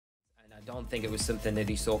I don't think it was something that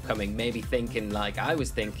he saw coming. Maybe thinking, like I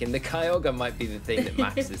was thinking, the Kyogre might be the thing that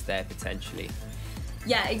maxes there potentially.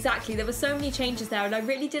 Yeah, exactly. There were so many changes there, and I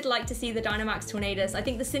really did like to see the Dynamax Tornadus. I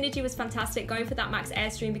think the synergy was fantastic going for that max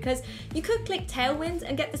airstream, because you could click Tailwind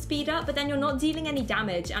and get the speed up, but then you're not dealing any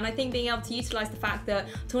damage. And I think being able to utilize the fact that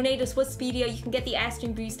Tornadus was speedier, you can get the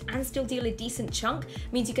airstream boost and still deal a decent chunk,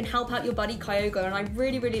 means you can help out your buddy Kyogre, and I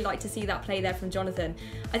really, really like to see that play there from Jonathan.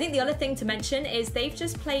 I think the other thing to mention is they've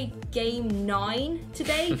just played game 9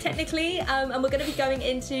 today, technically, and we're going to be going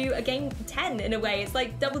into a game 10 in a way. It's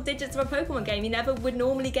like double digits of a Pokemon game. You never would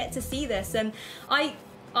normally get to see this, and I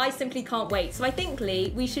simply can't wait. So I think,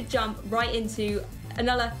 Lee, we should jump right into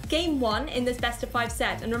another game 1 in this best of 5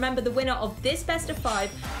 set, and remember, the winner of this best of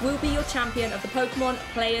 5 will be your champion of the Pokemon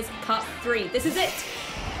Players Cup 3. This is it.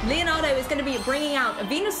 Leonardo is going to be bringing out a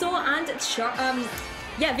Venusaur and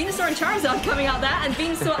Venusaur and Charizard coming out there, and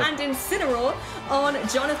Venusaur and Incineroar on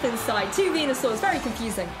Jonathan's side. 2 Venusaurs, very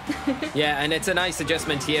confusing. Yeah, and it's a nice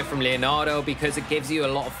adjustment here from Leonardo, because it gives you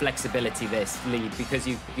a lot of flexibility, this lead, because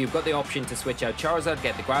you've got the option to switch out Charizard,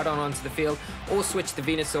 get the Groudon onto the field, or switch the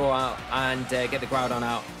Venusaur out and get the Groudon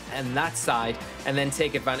out on that side, and then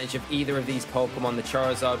take advantage of either of these Pokemon, the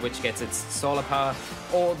Charizard, which gets its Solar Power,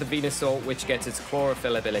 or the Venusaur, which gets its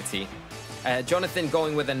Chlorophyll ability. Jonathan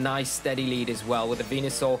going with a nice steady lead as well, with the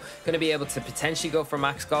Venusaur going to be able to potentially go for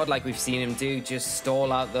Max Guard like we've seen him do, just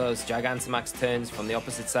stall out those Gigantamax turns from the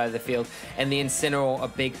opposite side of the field. And the Incineroar, a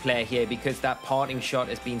big player here, because that parting shot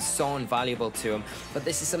has been so invaluable to him. But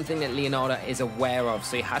this is something that Leonardo is aware of,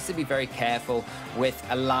 so he has to be very careful with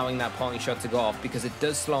allowing that parting shot to go off, because it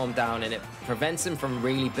does slow him down and it prevents him from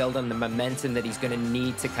really building the momentum that he's going to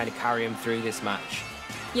need to kind of carry him through this match.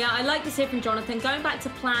 Yeah, I like this here from Jonathan, going back to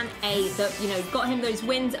plan A, that, you know, got him those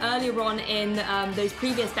wins earlier on in those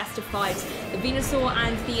previous best of 5s. The Venusaur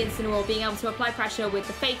and the Incineroar being able to apply pressure with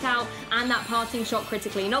the fake out and that parting shot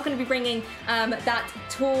critically. Not going to be bringing that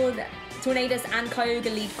Tornadus and Kyogre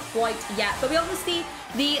lead quite yet, but we obviously see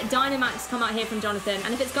the Dynamax come out here from Jonathan,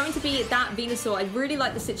 and if it's going to be that Venusaur, I really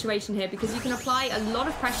like the situation here, because you can apply a lot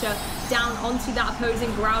of pressure down onto that opposing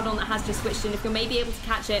Groudon that has just switched in, if you're maybe able to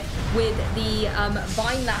catch it with the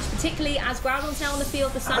Vine Lash, particularly as Groudon's now on the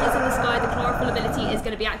field, the sun is in the sky, the Chlorophyll ability is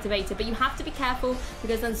going to be activated, but you have to be careful,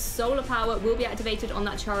 because then Solar Power will be activated on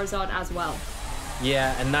that Charizard as well.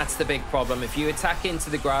 Yeah, and that's the big problem. If you attack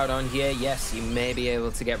into the Groudon here, yes, you may be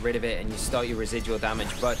able to get rid of it and you start your residual damage,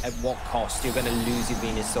 but at what cost? You're going to lose your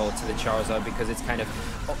Venusaur to the Charizard, because it's kind of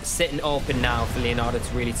sitting open now for Leonardo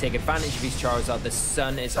to really take advantage of his Charizard. The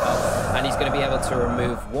sun is up, and he's going to be able to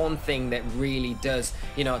remove one thing that really does,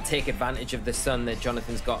 you know, take advantage of the sun that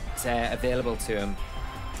Jonathan's got available to him.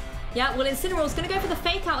 Yeah, well, Incineroar's going to go for the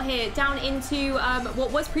fake out here down into what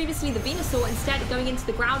was previously the Venusaur, instead going into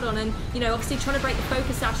the Groudon, and, you know, obviously trying to break the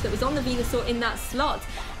Focus Sash that was on the Venusaur in that slot.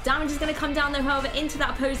 Damage is going to come down though, however, into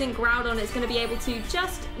that opposing Groudon. It's going to be able to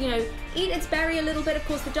just, you know, eat its berry a little bit. Of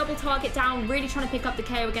course, the double target down, really trying to pick up the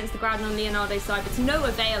KO against the Groudon on Leonardo's side, but to no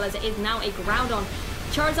avail, as it is now a Groudon.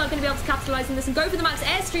 Charizard going to be able to capitalize on this and go for the max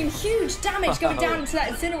airstream. Huge damage going down into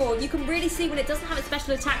that Incineroar. You can really see when it doesn't have its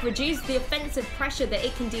special attack, reduce the offensive pressure that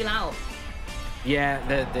it can deal out. Yeah,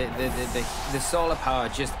 the Solar Power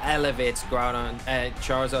just elevates Groudon,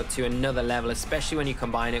 Charizard to another level, especially when you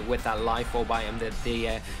combine it with that Life Orb item that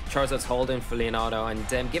the Charizard's holding for Leonardo,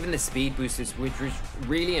 and given the speed boosters, which was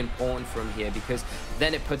really important for him here, because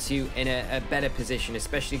then it puts you in a better position,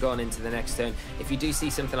 especially going into the next turn. If you do see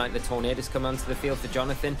something like the Tornadus come onto the field for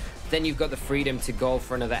Jonathan, then you've got the freedom to go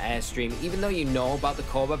for another airstream. Even though you know about the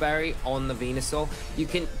Cobra Berry on the Venusaur, you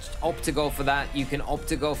can opt to go for that. You can opt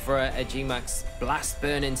to go for a G-Max Blast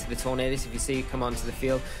Burn into the Tornadus if you see it come onto the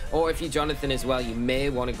field. Or if you're Jonathan as well, you may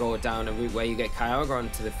want to go down a route where you get Kyogre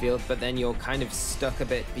onto the field, but then you're kind of stuck a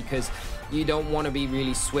bit, because you don't want to be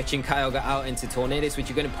really switching Kyogre out into Tornadus, which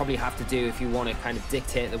you're going to probably have to do if you want to kind of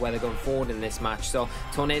dictate the weather going forward in this match. So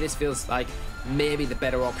Tornadus feels like maybe the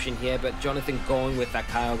better option here, but Jonathan going with that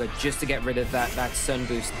Kyogre just to get rid of that sun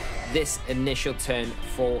boost this initial turn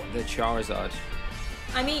for the Charizard.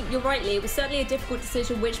 I mean, you're right, Lee. It was certainly a difficult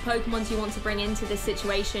decision which Pokemon you want to bring into this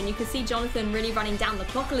situation. You could see Jonathan really running down the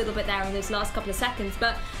clock a little bit there in those last couple of seconds,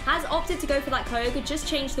 but has opted to go for that Kyogre, just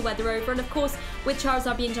change the weather over. And of course, with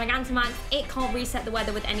Charizard being Gigantamax, it can't reset the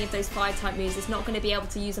weather with any of those Fire-type moves. It's not going to be able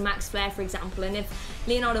to use a Max Flare, for example. And if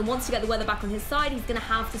Leonardo wants to get the weather back on his side, he's going to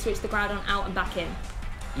have to switch the Groudon out and back in.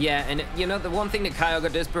 Yeah, and you know, the one thing that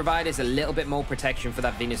Kyogre does provide is a little bit more protection for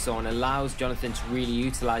that Venusaur, and allows Jonathan to really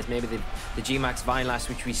utilize maybe the G-Max Vine Lash,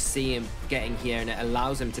 which we see him getting here, and it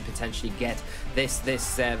allows him to potentially get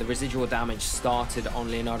the residual damage started on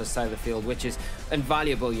Leonardo's side of the field, which is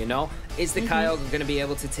invaluable, you know. Is the Kyogre going to be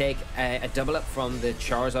able to take a double up from the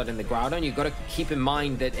Charizard and the Groudon? You've got to keep in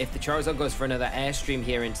mind that if the Charizard goes for another Airstream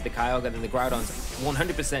here into the Kyogre, then the Groudon's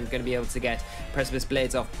 100% going to be able to get Precipice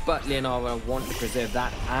Blades off, but Leonardo want to preserve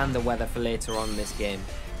that and the weather for later on in this game.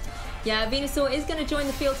 Yeah, Venusaur is going to join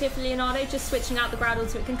the field here for Leonardo, just switching out the Groudon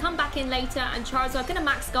so it can come back in later, and Charizard going to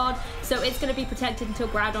max guard, so it's going to be protected until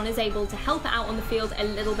Groudon is able to help it out on the field a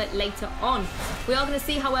little bit later on. We are going to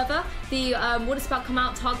see, however, the Water Spout come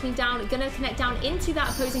out, targeting down, going to connect down into that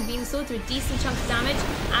opposing Venusaur, do a decent chunk of damage,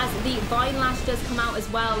 as the Vine Lash does come out as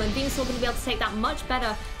well, and Venusaur going to be able to take that much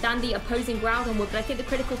better than the opposing Groudon would, but I think the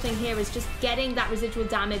critical thing here is just getting that residual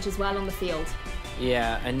damage as well on the field.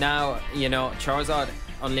 Yeah, and now, you know, Charizard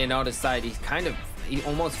on Leonardo's side, he's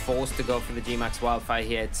almost forced to go for the G-Max Wildfire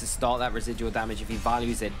here to start that residual damage if he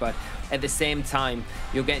values it, but at the same time,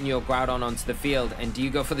 you're getting your Groudon onto the field, and do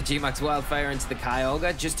you go for the G-Max Wildfire into the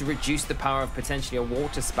Kyogre just to reduce the power of potentially a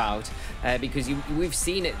Water Spout? Because we've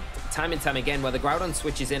seen it time and time again where the Groudon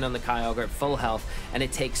switches in on the Kyogre at full health, and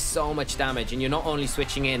it takes so much damage, and you're not only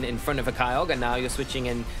switching in front of a Kyogre now, you're switching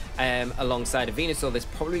in alongside a Venusaur that's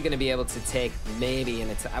probably going to be able to take maybe,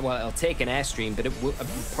 well, it'll take an Airstream, but it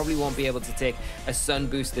probably won't be able to take a Sun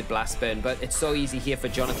boosted Blast Burn. But it's so easy here for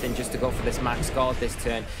Jonathan just to go for this max guard this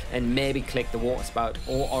turn and maybe click the Water Spout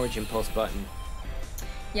or Origin Pulse button.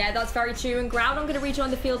 Yeah, that's very true, and Groudon going to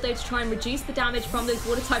rejoin the field though to try and reduce the damage from those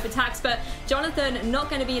water type attacks, but Jonathan not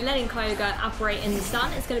going to be letting Kyogre operate in the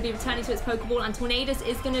sun. It's going to be returning to its Pokeball, and Tornadus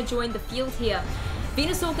is going to join the field here.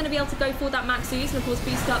 Venusaur going to be able to go for that max use and of course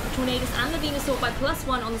boost up the Tornadus and the Venusaur by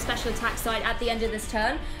 +1 on the special attack side at the end of this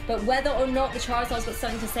turn, but whether or not the Charizard's got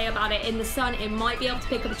something to say about it in the sun, it might be able to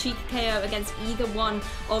pick up a cheeky KO against either one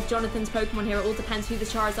of Jonathan's Pokemon here. It all depends who the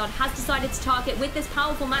Charizard has decided to target. With this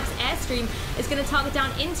powerful max Airstream, it's going to target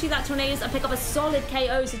down into that Tornadus and pick up a solid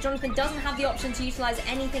KO, so Jonathan doesn't have the option to utilize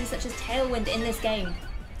anything such as Tailwind in this game.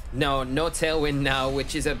 No Tailwind now,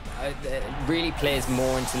 which is really plays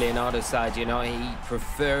more into Leonardo's side. You know, he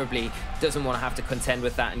preferably doesn't want to have to contend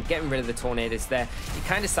with that, and getting rid of the Tornadus there, he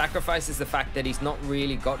kind of sacrifices the fact that he's not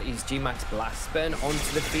really got his G-Max Blast Burn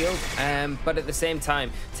onto the field, but at the same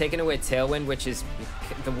time, taking away Tailwind, which is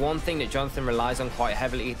the one thing that Jonathan relies on quite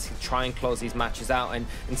heavily to try and close these matches out and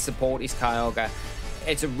support his Kyogre.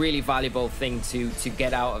 It's a really valuable thing to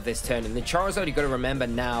get out of this turn. And the Charizard, you've got to remember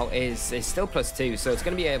now, is still +2, so it's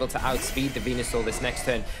going to be able to outspeed the Venusaur this next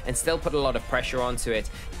turn and still put a lot of pressure onto it,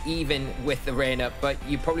 even with the rain up. But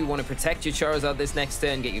you probably want to protect your Charizard this next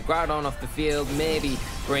turn, get your Groudon off the field, maybe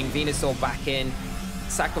bring Venusaur back in,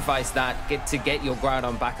 sacrifice that, get your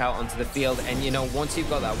Groudon back out onto the field, and you know, once you've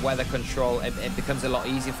got that weather control, it becomes a lot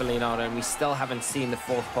easier for Leonardo, and we still haven't seen the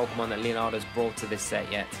 4th Pokemon that Leonardo's brought to this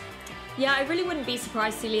set yet. Yeah, I really wouldn't be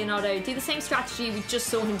surprised to see Leonardo do the same strategy we just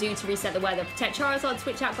saw him do to reset the weather. Protect Charizard,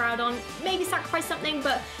 switch out Groudon, maybe sacrifice something,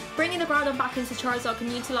 but bringing the Groudon back into Charizard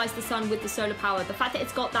can utilize the sun with the solar power. The fact that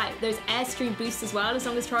it's got those Airstream boosts as well, as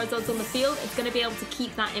long as Charizard's on the field, it's going to be able to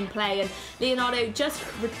keep that in play. And Leonardo just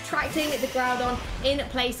retracting the Groudon in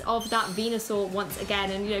place of that Venusaur once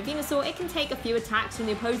again. And you know, Venusaur, it can take a few attacks from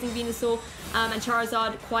the opposing Venusaur, and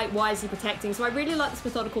Charizard quite wisely protecting. So I really like this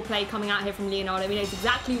methodical play coming out here from Leonardo. He knows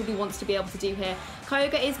exactly what he wants to be able to do here.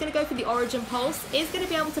 Kyogre is going to go for the Origin Pulse, is going to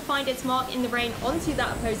be able to find its mark in the rain onto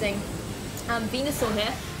that opposing Venusaur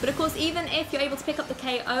here, but of course even if you're able to pick up the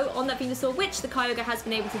KO on that Venusaur, which the Kyogre has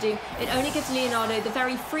been able to do, it only gives Leonardo the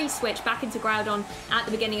very free switch back into Groudon at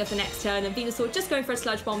the beginning of the next turn, and Venusaur just going for a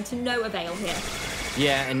Sludge Bomb to no avail here.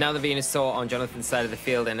 Yeah, and now the Venusaur on Jonathan's side of the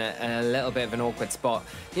field in a little bit of an awkward spot.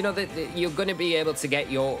 You know, you're going to be able to get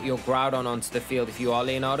your Groudon onto the field if you are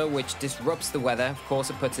Leonardo, which disrupts the weather. Of course,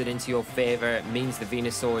 it puts it into your favor. It means the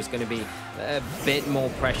Venusaur is going to be a bit more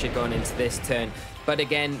pressure going into this turn. But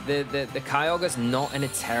again, the Kyogre's not in a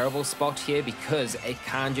terrible spot here because it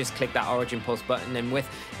can just click that Origin Pulse button, and with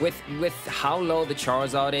how low the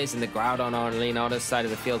Charizard is and the Groudon on Leonardo's side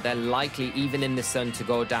of the field, they're likely, even in the sun, to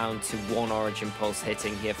go down to 1 Origin Pulse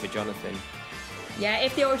hitting here for Jonathan. Yeah,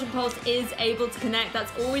 if the Origin Pulse is able to connect,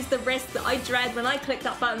 that's always the risk that I dread when I click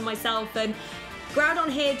that button myself. And Groudon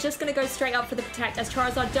here just going to go straight up for the Protect, as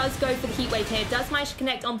Charizard does go for the Heat Wave here, does manage to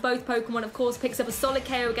connect on both Pokemon, of course, picks up a solid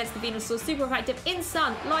KO against the Venusaur, super effective in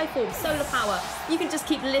Sun, Life Orb, Solar Power. You can just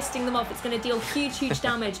keep listing them off, it's going to deal huge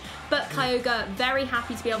damage, but Kyogre very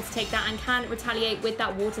happy to be able to take that and can retaliate with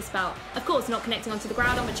that Water Spout. Of course, not connecting onto the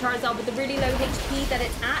Groudon, but Charizard with the really low HP that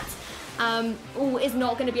it's at, is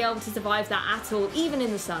not going to be able to survive that at all, even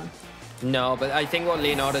in the sun. No, but I think what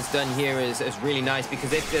Leonardo's done here is really nice,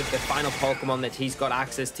 because if the final Pokemon that he's got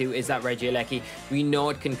access to is that Regieleki, we know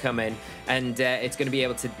it can come in, and it's going to be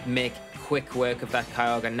able to make quick work of that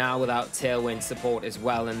Kyogre now without Tailwind support as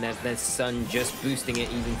well, and there's Sun just boosting it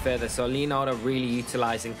even further. So Leonardo really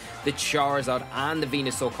utilizing the Charizard and the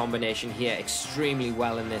Venusaur combination here extremely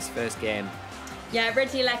well in this first game. Yeah,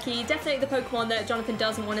 Regieleki, definitely the Pokemon that Jonathan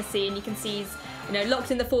doesn't want to see, and you can see he's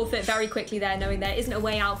locked in the forfeit very quickly there, knowing there isn't a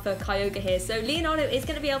way out for Kyogre here. So Leonardo is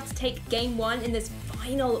going to be able to take game 1 in this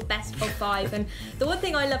final best of 5. And the one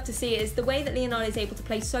thing I love to see is the way that Leonardo is able to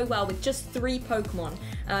play so well with just 3 Pokemon.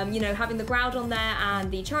 Having the Groudon there and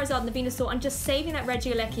the Charizard and the Venusaur, and just saving that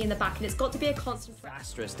Regieleki in the back. And it's got to be a constant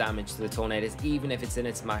disastrous damage to the Tornadus, even if it's in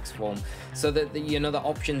its max form. So the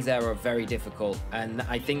options there are very difficult, and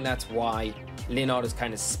I think that's why Leonardo's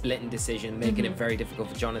kind of splitting decision, making it very difficult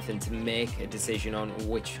for Jonathan to make a decision on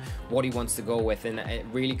what he wants to go with, and it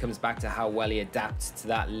really comes back to how well he adapts to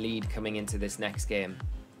that lead coming into this next game.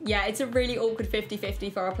 Yeah, it's a really awkward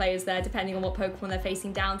 50-50 for our players there, depending on what Pokemon they're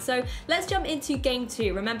facing down. So let's jump into game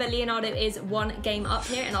 2. Remember, Leonardo is 1 game up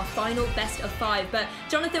here in our final best of 5. But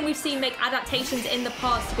Jonathan, we've seen make adaptations in the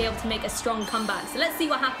past to be able to make a strong comeback. So let's see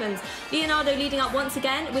what happens. Leonardo leading up once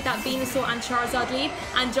again with that Venusaur and Charizard lead,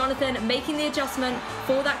 and Jonathan making the adjustment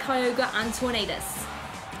for that Kyogre and Tornadus.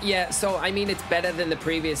 Yeah, so I mean, it's better than the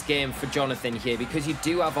previous game for Jonathan here, because you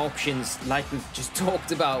do have options like we've just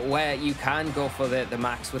talked about, where you can go for the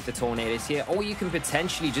max with the Tornadus here, or you can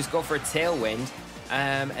potentially just go for a Tailwind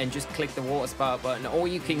and just click the Water Spout button, or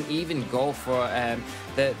you can even go for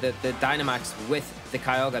the Dynamax with the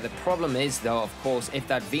Kyogre. The problem is, though, of course, if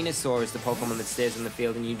that Venusaur is the Pokemon that stays on the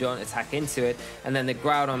field and you don't attack into it, and then the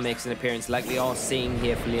Groudon makes an appearance like we are seeing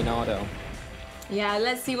here for Leonardo. Yeah,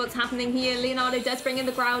 let's see what's happening here. Leonardo does bring in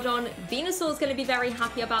the Groudon. Venusaur's going to be very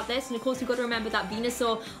happy about this. And of course, we've got to remember that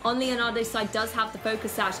Venusaur on Leonardo's side does have the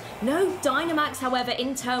Focus Sash. No Dynamax, however,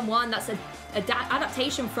 in turn 1. That's an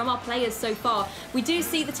adaptation from our players so far. We do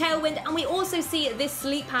see the Tailwind, and we also see this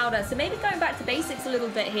Sleep Powder. So maybe going back to basics a little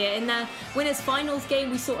bit here. In the Winners Finals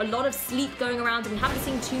game, we saw a lot of Sleep going around, and we haven't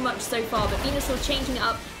seen too much so far. But Venusaur changing it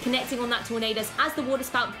up, connecting on that Tornadus as the Water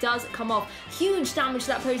Spout does come off. Huge damage to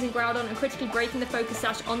that opposing Groudon, and critically breaking the Focus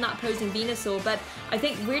Sash on that opposing Venusaur. But I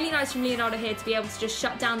think really nice from Leonardo here to be able to just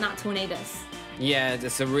shut down that Tornadus. Yeah,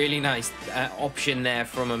 that's a really nice option there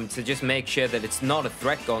from him to just make sure that it's not a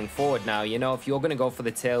threat going forward now. If you're going to go for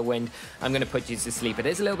the Tailwind, I'm going to put you to sleep. It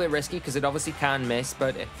is a little bit risky because it obviously can miss,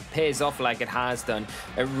 but it pays off like it has done.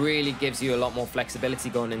 It really gives you a lot more flexibility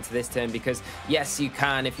going into this turn, because yes, you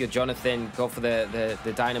can, if you're Jonathan, go for the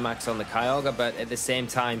Dynamax on the Kyogre, but at the same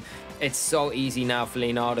time, it's so easy now for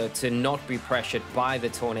Leonardo to not be pressured by the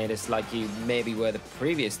Tornadus like you maybe were the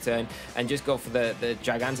previous turn, and just go for the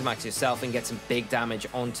Gigantamax yourself and get some big damage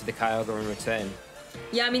onto the Kyogre in return.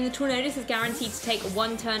 Yeah, I mean, the Tornadus is guaranteed to take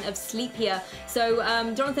 1 turn of sleep here. So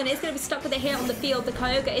Jonathan is going to be stuck with it here on the field. The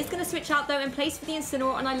Kyogre is going to switch out, though, in place for the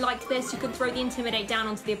Incineroar, and I like this. You could throw the Intimidate down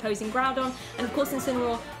onto the opposing Groudon, and of course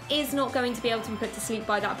Incineroar is not going to be able to be put to sleep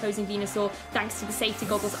by that opposing Venusaur thanks to the Safety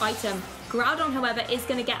Goggles item. Groudon, however, is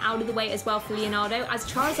going to get out of the way as well for Leonardo, as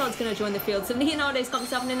Charizard's going to join the field. So Leonardo's got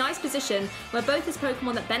himself in a nice position where both his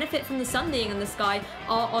Pokemon that benefit from the sun being in the sky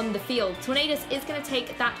are on the field. Tornadus is going to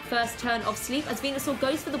take that first turn of sleep as Venusaur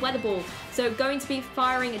goes for the Weather Ball. So going to be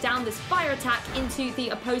firing down this fire attack into the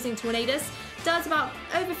opposing Tornadus. Does about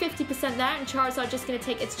over 50% there, and Charizard just going to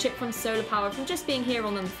take its chip from Solar Power from just being here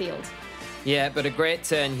on the field. Yeah, but a great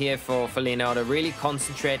turn here for Leonardo, really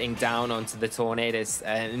concentrating down onto the Tornadus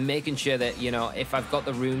and making sure that, if I've got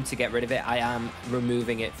the room to get rid of it, I am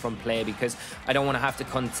removing it from play, because I don't want to have to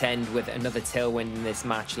contend with another Tailwind in this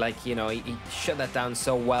match. Like, he shut that down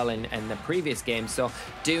so well in the previous game, so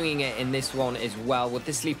doing it in this one as well with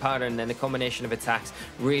the Sleep Powder and then the combination of attacks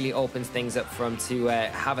really opens things up for him to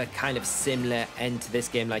have a kind of similar end to this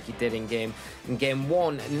game like he did in game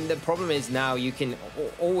 1. And the problem is now you can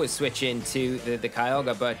always switch into the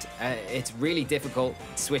Kyogre, but it's really difficult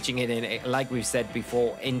switching it in, like we've said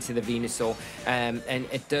before, into the Venusaur, and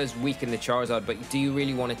it does weaken the Charizard, but do you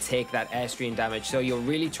really want to take that Airstream damage? So you're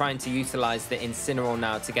really trying to utilize the Incineroar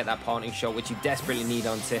now to get that parting shot, which you desperately need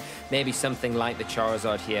onto maybe something like the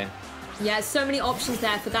Charizard here. Yeah, so many options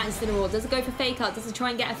there for that Incineroar. Does it go for Fake Out? Does it try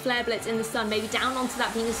and get a Flare Blitz in the sun? Maybe down onto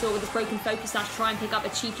that Venusaur with its broken Focus Sash, try and pick up a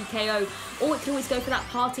cheeky KO. Or it can always go for that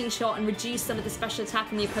parting shot and reduce some of the special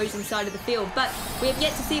attack on the opposing side of the field. But we have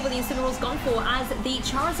yet to see what the Incineroar's gone for, as the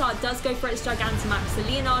Charizard does go for its Gigantamax. So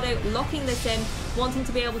Leonardo locking this in, wanting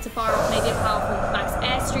to be able to fire off maybe a powerful Max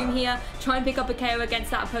Airstream here, try and pick up a KO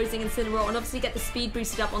against that opposing Incineroar, and obviously get the speed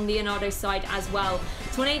boosted up on Leonardo's side as well.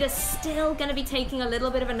 Tornadus still going to be taking a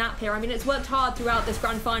little bit of a nap here. I mean, and it's worked hard throughout this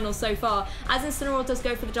grand final so far, as Incineroar does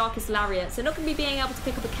go for the Darkest Lariat. So not going to be being able to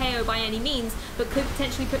pick up a KO by any means, but could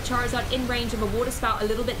potentially put Charizard in range of a Water Spout a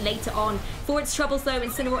little bit later on. For its troubles though,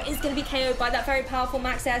 Incineroar is going to be KO'd by that very powerful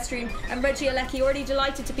Max Airstream, and Regieleki already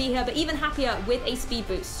delighted to be here, but even happier with a speed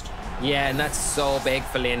boost. Yeah, and that's so big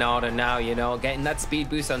for Leonardo now, you know, getting that speed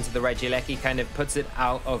boost onto the Regieleki kind of puts it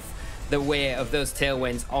out of the way of those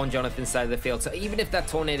tailwinds on Jonathan's side of the field. So even if that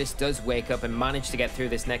Tornadus does wake up and manage to get through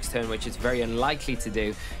this next turn, which is very unlikely to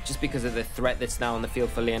do, just because of the threat that's now on the field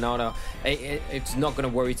for Leonardo, it's not going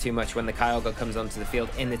to worry too much when the Kyogre comes onto the field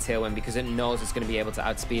in the tailwind, because it knows it's going to be able to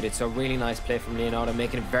outspeed it. So really nice play from Leonardo,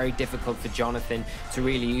 making it very difficult for Jonathan to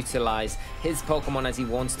really utilize his Pokemon as he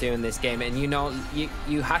wants to in this game. And you know,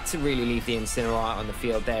 you had to really leave the Incineroar out on the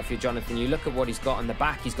field there for Jonathan. You look at what he's got on the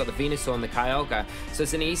back. He's got the Venusaur and the Kyogre, so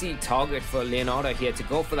it's an easy target for Leonardo here to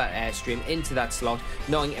go for that Airstream into that slot,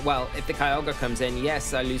 knowing, well, if the Kyogre comes in,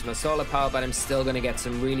 yes, I lose my Solar Power, but I'm still going to get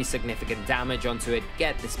some really significant damage onto it,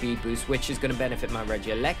 get the speed boost, which is going to benefit my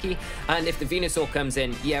Regieleki. And if the Venusaur comes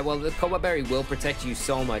in, yeah, well, the Copa Berry will protect you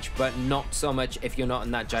so much, but not so much if you're not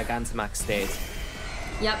in that Gigantamax state.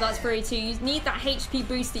 Yep, that's very true. You need that HP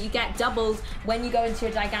boost that you get doubled when you go into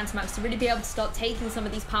your Gigantamax to really be able to start taking some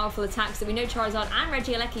of these powerful attacks that we know Charizard and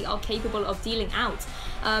Regieleki are capable of dealing out.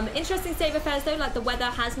 Interesting state of affairs though, like the weather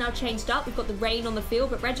has now changed up. We've got the rain on the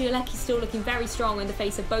field, but Regieleki's still looking very strong in the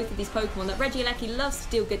face of both of these Pokemon that Regieleki loves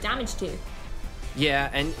to deal good damage to. Yeah,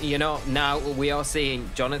 and you know, now we are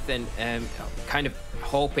seeing Jonathan kind of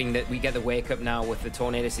hoping that we get the wake up now with the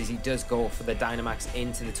Tornadus, as he does go for the Dynamax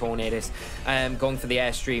into the Tornadus, going for the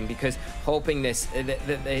Airstream, because hoping this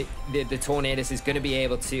the Tornadus is going to be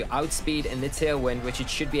able to outspeed in the Tailwind, which it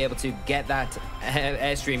should be able to get that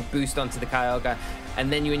Airstream boost onto the Kyogre.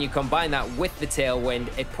 And then when you combine that with the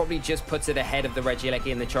Tailwind, it probably just puts it ahead of the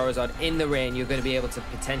Regieleki and the Charizard. In the rain, you're going to be able to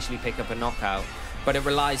potentially pick up a knockout, but it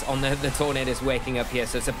relies on the Tornadus waking up here,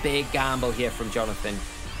 so it's a big gamble here from Jonathan.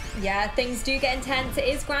 Yeah, things do get intense. It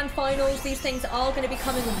is grand finals. These things are going to be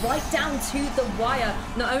coming right down to the wire.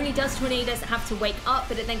 Not only does Tornadus have to wake up,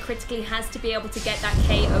 but it then critically has to be able to get that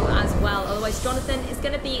KO as well. Otherwise, Jonathan is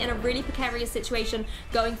going to be in a really precarious situation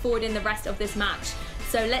going forward in the rest of this match.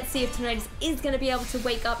 So let's see if Tornadus is going to be able to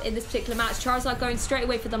wake up in this particular match. Charizard going straight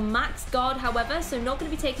away for the Max Guard, however, so not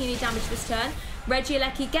going to be taking any damage this turn.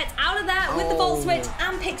 Regieleki gets out of there with the Volt Switch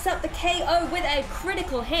and picks up the KO with a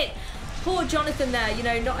critical hit. Poor Jonathan there, you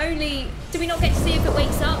know, not only do we not get to see if it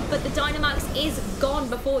wakes up, but the Dynamax is gone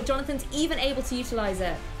before Jonathan's even able to utilize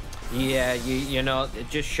it. Yeah, you know,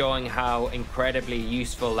 just showing how incredibly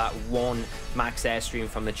useful that one Max Airstream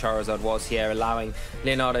from the Charizard was here, allowing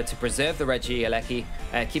Leonardo to preserve the Regieleki,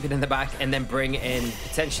 keep it in the back, and then bring in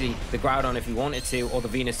potentially the Groudon if he wanted to, or the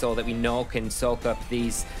Venusaur that we know can soak up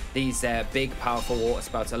these big, powerful water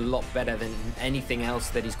spouts a lot better than anything else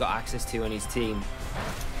that he's got access to on his team.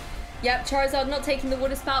 Yep, Charizard not taking the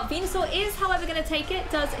Water Spout. Venusaur is, however, going to take it,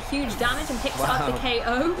 does huge damage and picks up the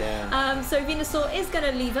KO. Yeah. So Venusaur is going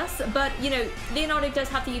to leave us, but, you know, Leonardo does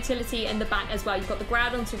have the utility in the back as well. You've got the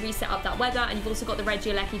Groudon to reset up that weather, and you've also got the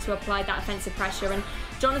Regieleki to apply that offensive pressure. And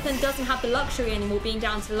Jonathan doesn't have the luxury anymore, being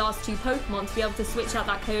down to the last two Pokemon, to be able to switch out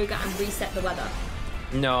that Kyogre and reset the weather.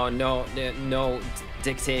 No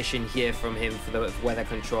dictation here from him for the weather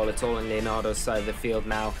control. It's all on Leonardo's side of the field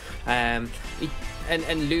now.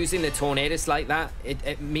 And losing the Tornadus like that,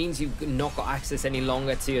 it means you've not got access any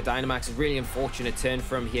longer to your Dynamax. A really unfortunate turn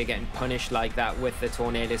from here, getting punished like that with the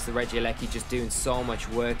Tornadus. The Regieleki just doing so much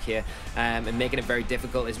work here, and making it very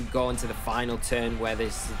difficult as we go into the final turn, where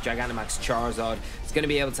this Gigantamax Charizard is going to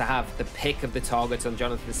be able to have the pick of the targets on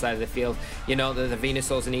Jonathan's side of the field. You know, the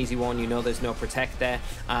Venusaur's an easy one. You know, there's no Protect there,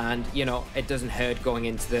 and you know it doesn't hurt going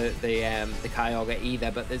into the Kyogre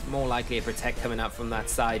either. But there's more likely a Protect coming out from that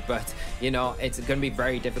side. But you know, it's going to be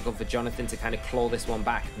very difficult for Jonathan to kind of claw this one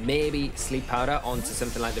back. Maybe Sleep Powder onto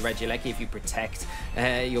something like the Regieleki if you protect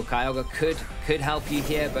your Kyogre could help you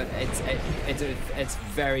here, but it's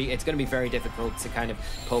going to be very difficult to kind of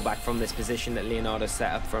pull back from this position that Leonardo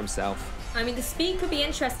set up for himself. I mean, the speed could be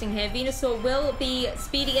interesting here. Venusaur will be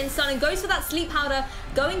speedy in Sun and goes for that Sleep Powder,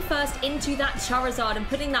 going first into that Charizard and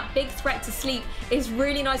putting that big threat to sleep is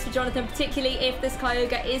really nice for Jonathan, particularly if this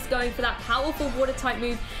Kyogre is going for that powerful water type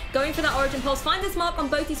move, going for that Origin Pulse, finds this mark on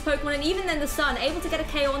both these Pokemon, and even then the Sun, able to get a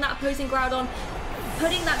KO on that opposing Groudon,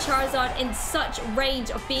 putting that Charizard in such range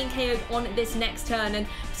of being KO'd on this next turn. And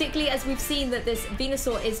particularly as we've seen that this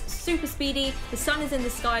Venusaur is super speedy, the Sun is in the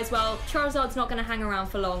sky as well, Charizard's not going to hang around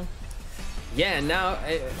for long. Yeah, now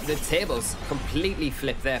the tables completely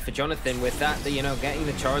flipped there for Jonathan with that. You know, getting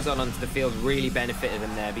the Charizard onto the field really benefited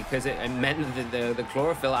him there because it meant that the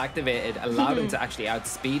chlorophyll activated allowed him to actually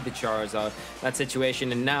outspeed the Charizard, that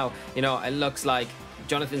situation. And now, you know, it looks like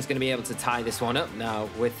Jonathan's going to be able to tie this one up now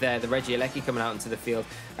with the Regieleki coming out into the field.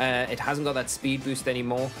 It hasn't got that speed boost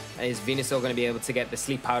anymore. Is Venusaur going to be able to get the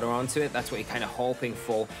sleep powder onto it? That's what you're kind of hoping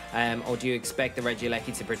for. Or do you expect the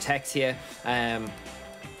Regieleki to protect here?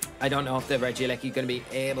 I don't know if the Regieleki is going to be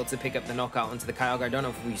able to pick up the knockout onto the Kyogre. I don't know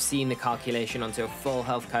if we've seen the calculation onto a full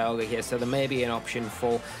health Kyogre here, so there may be an option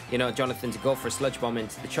for, you know, Jonathan to go for a Sludge Bomb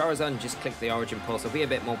into the Charizard and just click the Origin Pulse. So be a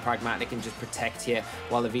bit more pragmatic and just protect here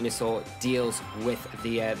while the Venusaur deals with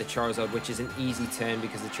the Charizard, which is an easy turn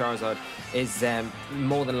because the Charizard is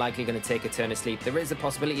more than likely going to take a turn of sleep. There is a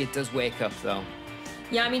possibility it does wake up though.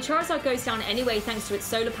 Yeah, I mean, Charizard goes down anyway thanks to its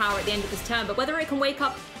solar power at the end of this turn, but whether it can wake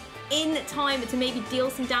up in time to maybe deal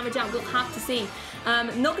some damage out, we'll have to see.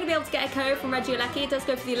 Not going to be able to get a KO from Regieleki. It does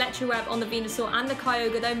go for the Electro Web on the Venusaur and the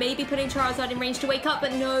Kyogre though, maybe putting Charizard in range to wake up,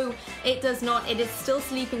 but no, it does not. It is still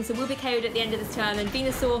sleeping, so will be KO'd at the end of this turn, and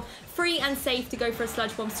Venusaur free and safe to go for a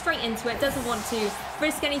Sludge Bomb straight into it. Doesn't want to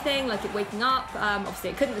risk anything like it waking up.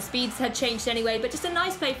 Obviously it couldn't, the speeds had changed anyway, but just a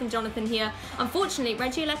nice play from Jonathan here. Unfortunately,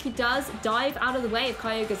 Regieleki does dive out of the way of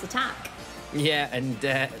Kyogre's attack. Yeah,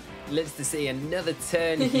 and let's see another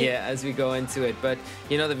turn here as we go into it. But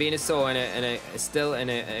you know, the Venusaur still in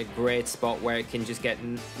a great spot where it can just get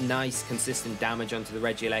nice consistent damage onto the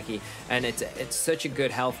Regieleki, and it's such a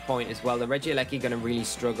good health point as well. The Regieleki going to really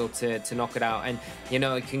struggle to knock it out, and you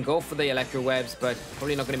know, it can go for the Electro Webs, but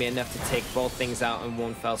probably not going to be enough to take both things out in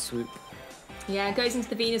one fell swoop. Yeah, it goes into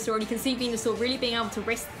the Venusaur, and you can see Venusaur really being able to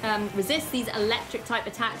resist these electric type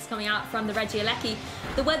attacks coming out from the Regieleki.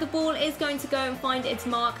 The Weather Ball is going to go and find its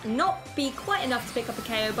mark, not be quite enough to pick up a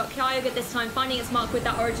KO, but Kyogre this time finding its mark with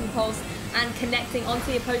that Origin Pulse and connecting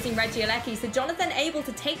onto the opposing Regieleki. So Jonathan able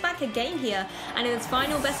to take back a game here, and in its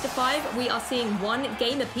final best of 5, we are seeing one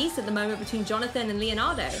game apiece at the moment between Jonathan and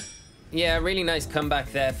Leonardo. Yeah, really nice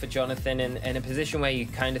comeback there for Jonathan in a position where you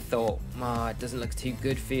kind of thought, oh, it doesn't look too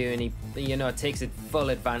good for you, and he, you know, takes full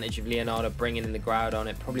advantage of Leonardo bringing in the Groudon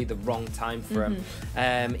at probably the wrong time for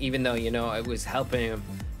him, even though, you know, it was helping him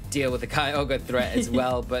deal with the Kyogre threat as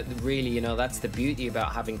well. But really, you know, that's the beauty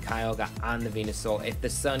about having Kyogre and the Venusaur. If the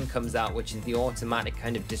sun comes out, which is the automatic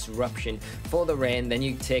kind of disruption for the rain, then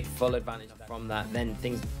you take full advantage from that, then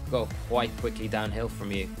things go quite quickly downhill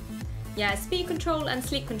from you. Yeah, speed control and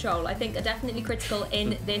sleep control, I think, are definitely critical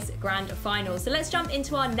in this grand final. So let's jump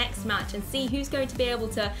into our next match and see who's going to be able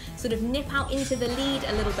to sort of nip out into the lead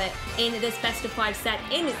a little bit in this best of 5 set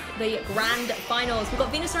in the grand finals. We've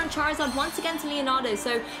got Venusaur and Charizard once again to Leonardo,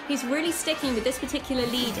 so he's really sticking with this particular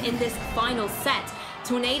lead in this final set.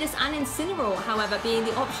 Tornadus and Incineroar, however, being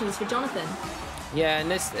the options for Jonathan. Yeah,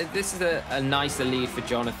 and this is a nicer lead for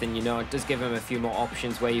Jonathan. You know, it does give him a few more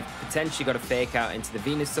options where you've potentially got a fake out into the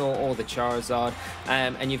Venusaur or the Charizard,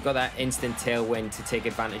 and you've got that instant Tailwind to take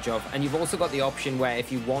advantage of. And you've also got the option where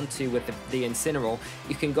if you want to with the Incineroar,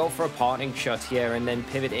 you can go for a parting shot here and then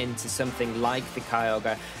pivot into something like the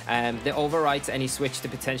Kyogre. That overwrites any switch to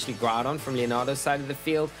potentially Groudon from Leonardo's side of the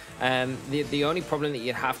field. The only problem that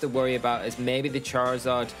you'd have to worry about is maybe the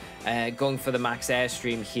Charizard going for the max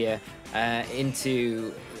airstream here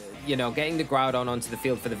into, you know, getting the Groudon onto the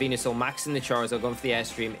field for the Venusaur, maxing the Charizard, going for the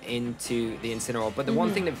airstream into the Incineroar. But the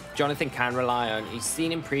one thing that Jonathan can rely on, he's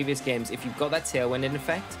seen in previous games, if you've got that Tailwind in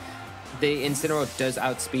effect, the Incineroar does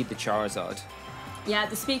outspeed the Charizard. Yeah,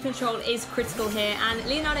 the speed control is critical here, and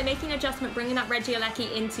Leonardo making an adjustment, bringing that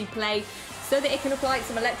Regieleki into play so that it can apply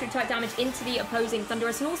some electric type damage into the opposing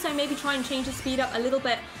Thundurus, and also maybe try and change the speed up a little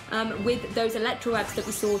bit with those Electro Webs that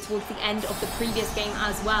we saw towards the end of the previous game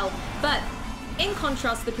as well. But in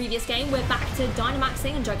contrast to the previous game, we're back to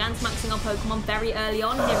Dynamaxing and Gigantamaxing our Pokemon very early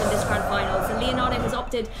on here in this grand finals, and Leonardo has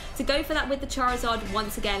opted to go for that with the Charizard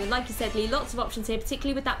once again. And like you said, Lee, lots of options here,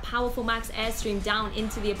 particularly with that powerful max airstream down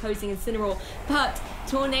into the opposing Incineroar. But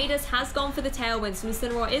Tornadus has gone for the Tailwind, so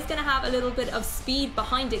Incineroar is going to have a little bit of speed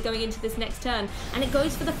behind it going into this next turn, and it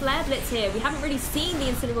goes for the Flare Blitz here. We haven't really seen the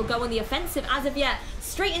Incineroar go on the offensive as of yet.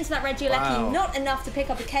 Straight into that Regieleki, wow. Not enough to pick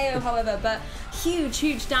up a KO, however, but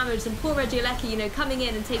huge damage, and poor Regieleki, you know, coming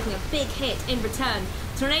in and taking a big hit in return.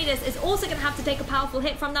 Tornadus is also going to have to take a powerful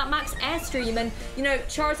hit from that max airstream, and, you know,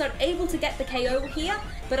 Charizard able to get the KO here,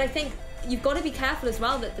 but I think you've got to be careful as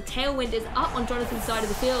well that the Tailwind is up on Jonathan's side of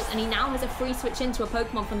the field, and he now has a free switch into a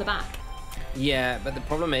Pokemon from the back. Yeah, but the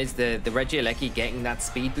problem is the Regieleki getting that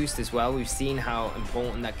speed boost as well. We've seen how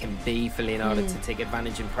important that can be for Leonardo to take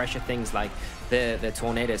advantage and pressure things like the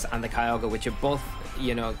Tornadus and the Kyogre, which are both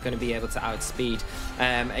you know, going to be able to outspeed.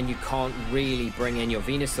 And you can't really bring in your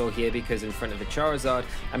Venusaur here because in front of the Charizard,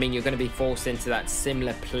 I mean, you're going to be forced into that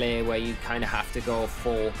similar play where you kind of have to go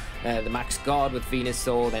for the max guard with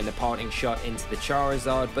Venusaur, then the parting shot into the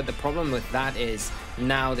Charizard. But the problem with that is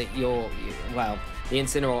now that well, the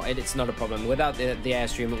Incineroar, it's not a problem. Without the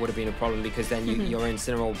Airstream, it would have been a problem because then your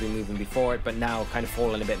Incineroar would be moving before it, but now kind of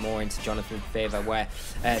falling a bit more into Jonathan's favour where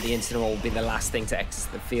the Incineroar will be the last thing to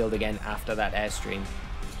exit the field again after that Airstream.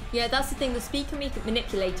 Yeah, that's the thing. The speed can be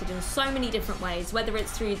manipulated in so many different ways, whether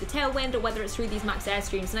it's through the Tailwind or whether it's through these max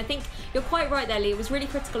Airstreams. And I think you're quite right there, Lee. It was really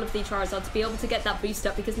critical of the Charizard to be able to get that boost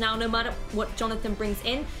up because now no matter what Jonathan brings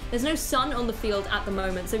in, there's no sun on the field at the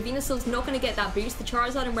moment. So Venusaur's not going to get that boost. The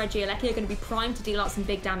Charizard and Regieleki are going to be primed to deal out some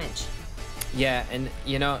big damage. Yeah, and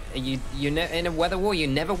you know, in a weather war, you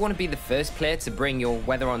never want to be the first player to bring your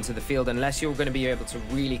weather onto the field unless you're going to be able to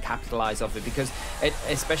really capitalize off it, because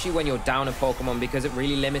especially when you're down a Pokemon, because it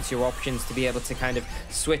really limits your options to be able to kind of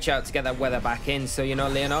switch out to get that weather back in. So, you know,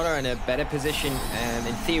 Leonardo in a better position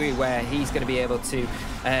in theory where he's going to be able to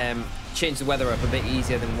change the weather up a bit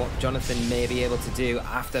easier than what Jonathan may be able to do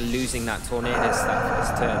after losing that Tornadus that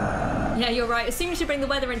first turn. Yeah, you're right. As soon as you bring the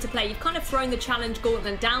weather into play, you've kind of thrown the challenge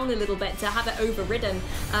gauntlet down a little bit to have it overridden.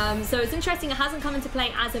 So it's interesting, it hasn't come into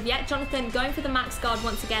play as of yet. Jonathan going for the max guard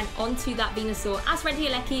once again onto that Venusaur as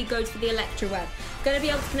Regieleki goes for the Electro Web. Going to be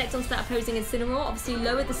able to connect onto that opposing Incineroar, obviously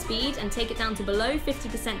lower the speed and take it down to below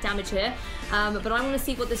 50% damage here. But I want to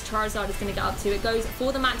see what this Charizard is going to get up to. It goes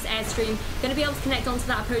for the max Airstream, going to be able to connect onto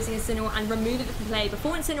that opposing Incineroar and remove it from play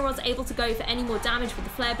before Incineroar's able to go for any more damage with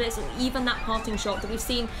the Flare Blitz or even that parting shot that we've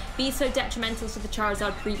seen be so detrimental to the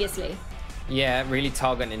Charizard previously. Yeah, really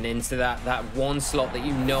targeting into that one slot that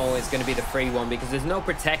you know is going to be the free one, because there's no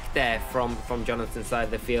protect there from Jonathan's side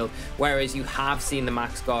of the field, whereas you have seen the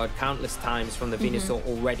max guard countless times from the Venusaur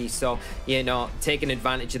already. So, you know, taking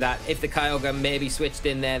advantage of that. If the Kyogre maybe switched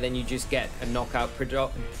in there, then you just get a knockout,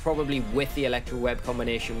 probably with the Electro Web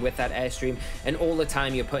combination with that Airstream, and all the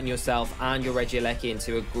time you're putting yourself and your Regieleki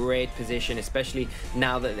into a great position, especially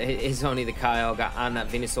now that it is only the Kyogre and that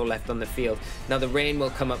Venusaur left on the field. Now the rain will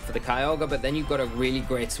come up for the Kyogre, but then you've got a really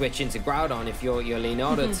great switch into Groudon if you're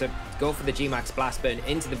Leonardo to go for the G-Max Blast Burn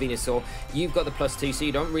into the Venusaur. You've got the +2, so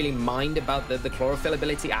you don't really mind about the Chlorophyll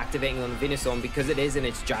ability activating on the Venusaur, and because it is in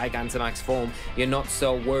its Gigantamax form, you're not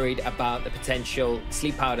so worried about the potential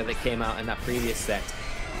Sleep Powder that came out in that previous set.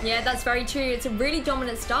 Yeah, that's very true. It's a really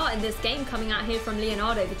dominant start in this game coming out here from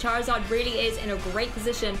Leonardo. The Charizard really is in a great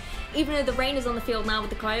position. Even though the rain is on the field now with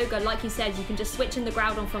the Kyogre, like you said, you can just switch in the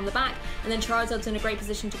Groudon from the back, and then Charizard's in a great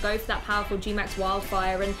position to go for that powerful G-Max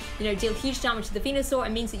Wildfire and, you know, deal huge damage to the Venusaur.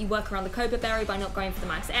 It means that you work around the Cobra Berry by not going for the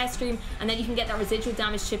max Airstream, and then you can get that residual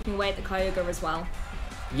damage chipping away at the Kyogre as well.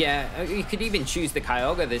 Yeah, you could even choose the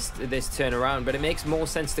Kyogre this turn around, but it makes more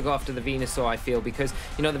sense to go after the Venusaur, I feel, because,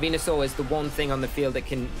 you know, the Venusaur is the one thing on the field that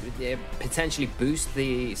can potentially boost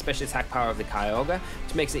the special attack power of the Kyogre,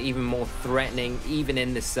 which makes it even more threatening, even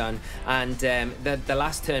in the sun. And the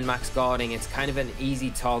last turn max guarding, it's kind of an easy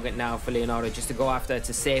target now for Leonardo just to go after. It's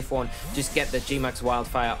a safe one, just get the G-Max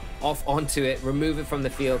Wildfire off onto it, remove it from the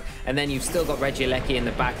field, and then you've still got Regieleki in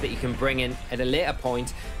the back that you can bring in at a later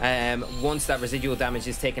point once that residual damage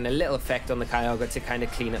is taking a little effect on the Kyogre to kind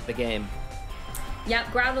of clean up the game. Yep,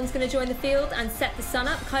 Groudon's going to join the field and set the sun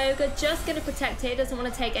up. Kyogre just going to protect here, doesn't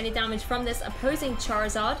want to take any damage from this opposing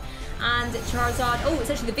Charizard. And Charizard, oh,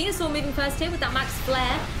 it's actually the Venusaur moving first here with that max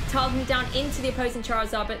flare, targeting down into the opposing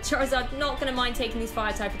Charizard. But Charizard not going to mind taking these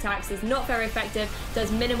fire-type attacks. It's not very effective,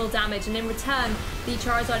 does minimal damage. And in return, the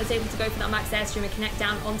Charizard is able to go for that max Airstream and connect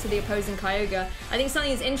down onto the opposing Kyogre. I think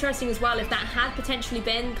something is interesting as well, if that had potentially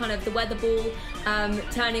been kind of the weather ball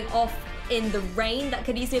turning off in the rain, that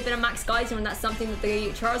could easily have been a max geyser, and that's something that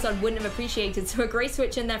the Charizard wouldn't have appreciated. So a great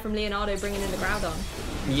switch in there from Leonardo, bringing in the Groudon.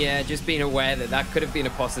 Yeah, just being aware that that could have been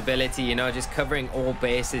a possibility, you know, just covering all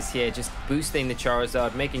bases here, just boosting the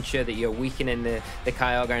Charizard, making sure that you're weakening the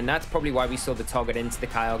Kyogre, and that's probably why we saw the target into the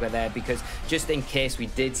Kyogre there, because just in case we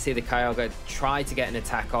did see the Kyogre try to get an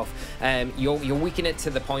attack off, you're weakening it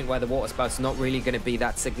to the point where the Water Spout's not really going to be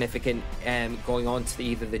that significant going on to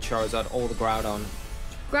either the Charizard or the Groudon.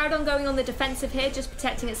 Groudon going on the defensive here, just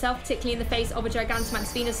protecting itself, particularly in the face of a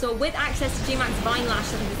Gigantamax Venusaur with access to G-Max Vine Lash.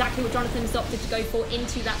 That's exactly what Jonathan's opted to go for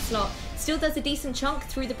into that slot. Still does a decent chunk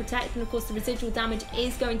through the protect, and of course the residual damage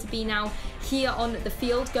is going to be now here on the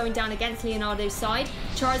field, going down against Leonardo's side.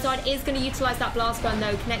 Charizard is going to utilize that Blast Gun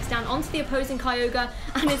though, connects down onto the opposing Kyogre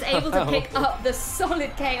and is able to pick up the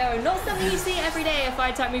solid KO. Not something you see every day, a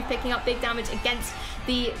fire-type move picking up big damage against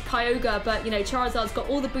the Kyogre, but you know, Charizard's got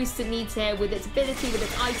all the boosts it needs here with its ability, with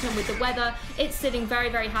its item, with the weather. It's sitting very,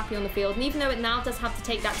 very happy on the field, and even though it now does have to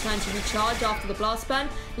take that turn to recharge after the Blast Burn,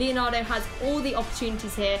 Leonardo has all the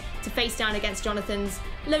opportunities here to face down against Jonathan's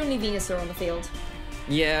lonely Venusaur on the field.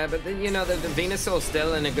 Yeah, but you know, the Venusaur's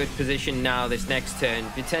still in a good position now this next turn.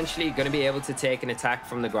 Potentially going to be able to take an attack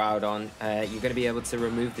from the Groudon. You're going to be able to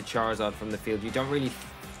remove the Charizard from the field. You don't really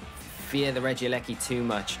fear the Regieleki too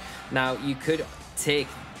much. Now, you could take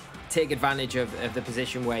advantage of the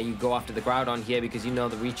position where you go after the Groudon here because you know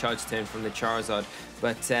the recharge turn from the Charizard.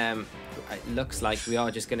 But it looks like we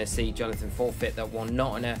are just going to see Jonathan forfeit that one.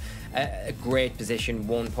 Not in a great position,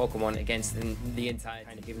 one Pokemon against the entire,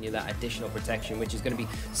 kind of giving you that additional protection, which is going to be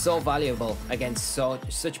so valuable against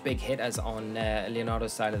such big hitters on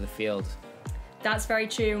Leonardo's side of the field. That's very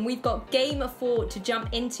true, and we've got game 4 to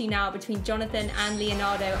jump into now between Jonathan and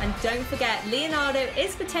Leonardo. And don't forget, Leonardo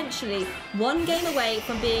is potentially one game away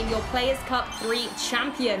from being your Players' Cup 3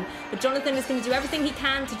 champion. But Jonathan is going to do everything he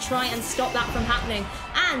can to try and stop that from happening.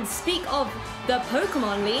 And speak of the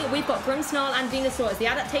Pokemon lead, we've got Grimmsnarl and Venusaur as the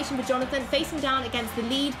adaptation for Jonathan, facing down against the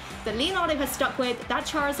lead that Leonardo has stuck with, that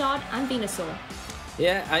Charizard and Venusaur.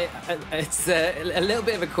 Yeah, it's a little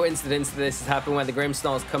bit of a coincidence that this has happened where the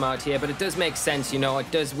Grimmsnarls come out here, but it does make sense, you know. It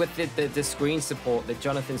does, with the screen support that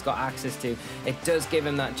Jonathan's got access to, it does give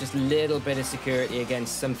him that just little bit of security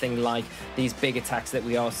against something like these big attacks that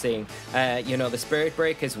we are seeing. You know, the Spirit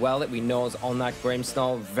Break as well that we know is on that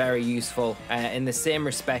Grimmsnarl, very useful in the same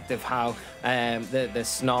respect of how the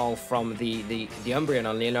Snarl from the Umbreon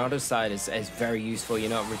on Leonardo's side is very useful, you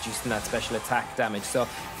know, reducing that special attack damage. So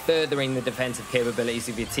furthering the defensive capabilities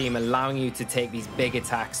of your team, allowing you to take these big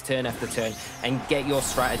attacks turn after turn and get your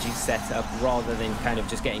strategy set up rather than kind of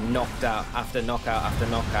just getting knocked out after knockout after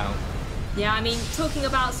knockout. Yeah, I mean, talking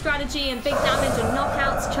about strategy and big damage and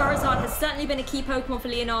knockouts, Charizard has certainly been a key Pokemon for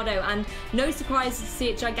Leonardo, and no surprise to see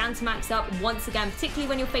it Gigantamax up once again, particularly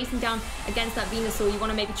when you're facing down against that Venusaur. You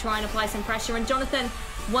want to maybe try and apply some pressure, and Jonathan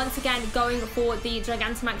once again going for the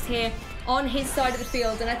Gigantamax here on his side of the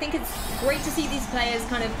field. And I think it's great to see these players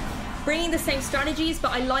kind of bringing the same strategies, but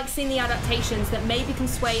I like seeing the adaptations that maybe can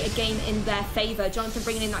sway a game in their favour. Jonathan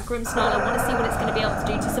bringing in that Grimmsnarl, I want to see what it's going to be able to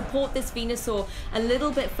do to support this Venusaur a little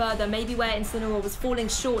bit further, maybe where Incineroar was falling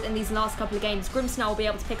short in these last couple of games. Grimmsnarl will be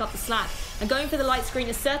able to pick up the slack. And going for the light screen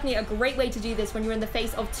is certainly a great way to do this when you're in the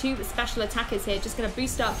face of two special attackers here. Just going to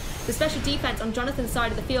boost up the special defense on Jonathan's side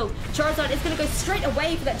of the field. Charizard is going to go straight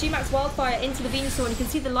away for that G-Max Wildfire into the Venusaur, and you can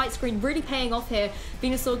see the light screen really paying off here.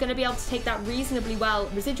 Venusaur going to be able to take that reasonably well.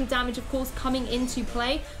 Residual damage, of course, coming into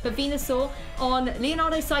play, but Venusaur on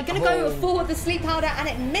Leonardo's side going to go for the Sleep Powder, and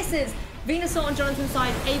it misses. Venusaur on Jonathan's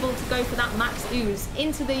side able to go for that Max Ooze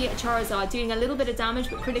into the Charizard, doing a little bit of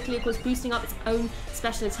damage, but critically, of course, boosting up its own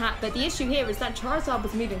special attack. But the issue here is that Charizard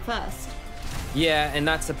was moving first. Yeah, and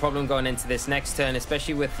that's the problem going into this next turn,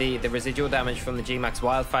 especially with the residual damage from the G-Max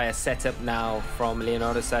Wildfire set up now from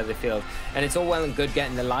Leonardo's side of the field. And it's all well and good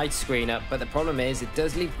getting the light screen up, but the problem is it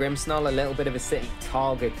does leave Grimmsnarl a little bit of a sitting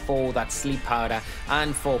target for that Sleep Powder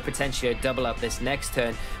and for potentially a double up this next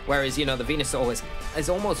turn. Whereas, you know, the Venusaur is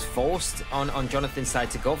almost forced on Jonathan's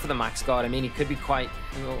side to go for the Max Guard. I mean, he could be quite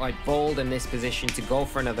bold in this position to go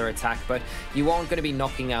for another attack, but you aren't going to be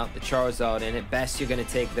knocking out the Charizard, and at best you're going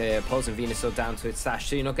to take the opposing Venusaur down to its sash,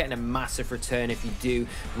 so you're not getting a massive return if you do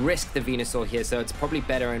risk the Venusaur here. So it's probably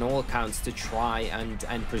better in all accounts to try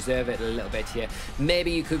and preserve it a little bit here.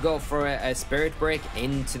 Maybe you could go for a Spirit Break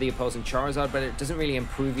into the opposing Charizard, but it doesn't really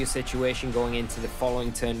improve your situation going into the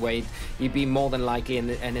following turn where you'd be more than likely in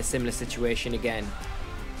a similar situation again.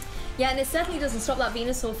 Yeah, and it certainly doesn't stop that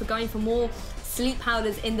Venusaur for going for more Sleep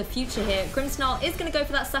Powders in the future here. Grimmsnarl is going to go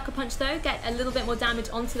for that Sucker Punch though, get a little bit more damage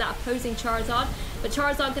onto that opposing Charizard, but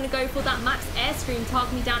Charizard going to go for that Max Airstream,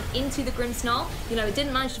 targeting down into the Grimmsnarl. You know, it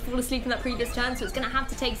didn't manage to fall asleep in that previous turn, so it's going to have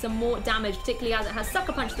to take some more damage, particularly as it has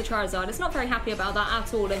Sucker Punch the Charizard. It's not very happy about that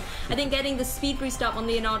at all, and I think getting the speed boost up on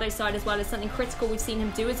Leonardo's side as well is something critical we've seen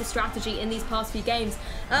him do as a strategy in these past few games.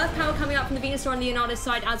 Earth Power coming up from the Venusaur on Leonardo's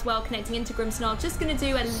side as well, connecting into Grimmsnarl, just going to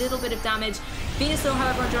do a little bit of damage. Venusaur,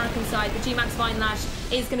 however, on Jonathan's side, the G-Max Vine Lash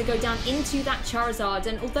is going to go down into that Charizard,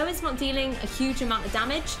 and although it's not dealing a huge amount of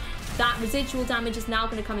damage, that residual damage is now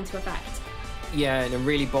going to come into effect. Yeah, and a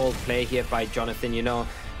really bold play here by Jonathan, you know,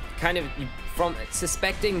 kind of from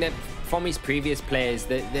suspecting that from his previous plays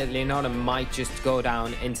that Leonardo might just go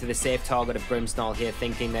down into the safe target of Grimmsnarl here,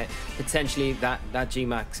 thinking that potentially that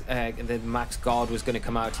G-Max, the Max Guard was going to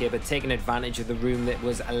come out here, but taking advantage of the room that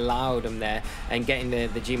was allowed him there and getting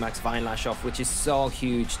the G-Max Vine Lash off, which is so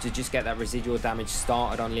huge to just get that residual damage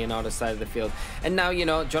started on Leonardo's side of the field. And now, you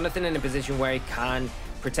know, Jonathan in a position where he can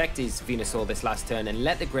protect his Venusaur this last turn and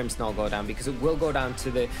let the Grimmsnarl go down, because it will go down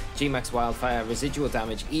to the G-Max Wildfire residual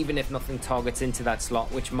damage, even if nothing targets into that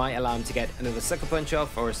slot, which might allow him to get another Sucker Punch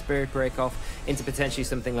off or a Spirit Break off into potentially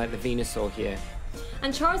something like the Venusaur here.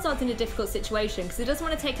 And Charizard's in a difficult situation because it doesn't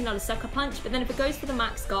want to take another Sucker Punch, but then if it goes for the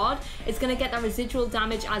Max Guard, it's going to get that residual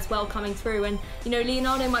damage as well coming through. And, you know,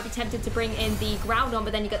 Leonardo might be tempted to bring in the Groudon,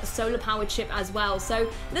 but then you get the Solar Powered chip as well. So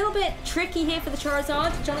a little bit tricky here for the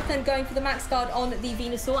Charizard. Jonathan going for the Max Guard on the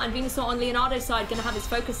Venusaur, and Venusaur on Leonardo's side going to have its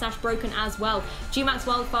Focus Sash broken as well. G-Max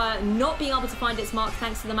Wildfire not being able to find its mark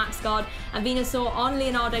thanks to the Max Guard, and Venusaur on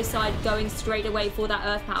Leonardo's side going straight away for that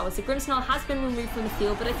Earth Power. So Grimmsnarl has been removed from the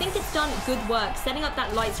field, but I think it's done good work, setting up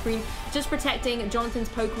that light screen, just protecting Jonathan's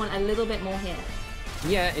Pokemon a little bit more here.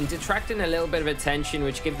 Yeah, and detracting a little bit of attention,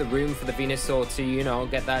 which give the room for the Venusaur to, you know,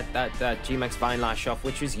 get that G-Max Vine Lash off,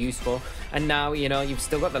 which was useful. And now, you know, you've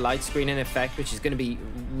still got the light screen in effect, which is going to be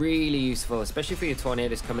really useful, especially for your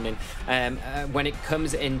Tornadoes coming in. When it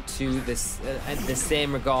comes into this the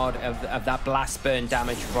same regard of that Blast Burn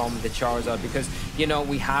damage from the Charizard, because, you know,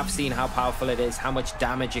 we have seen how powerful it is, how much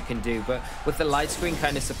damage it can do. But with the light screen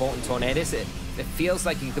kind of supporting Tornadoes, it feels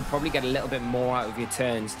like you could probably get a little bit more out of your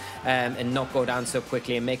turns and not go down so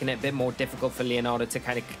quickly, and making it a bit more difficult for Leonardo to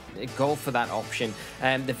kind of go for that option.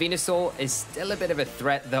 The Venusaur is still a bit of a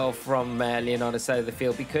threat though from Leonardo's side of the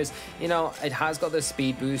field, because, you know, it has got the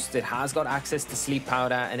speed boost, it has got access to Sleep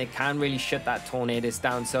Powder, and it can really shut that Tornadoes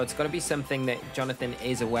down. So it's got to be something that Jonathan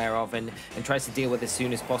is aware of and tries to deal with as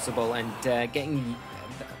soon as possible, and getting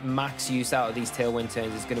max use out of these Tailwind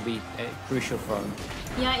turns is going to be crucial for him.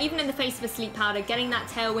 Yeah, even in the face of a Sleep Powder, getting that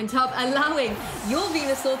Tailwind up, allowing your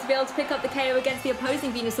Venusaur to be able to pick up the KO against the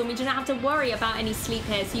opposing Venusaur means you don't have to worry about any sleep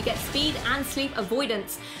here, so you get speed and sleep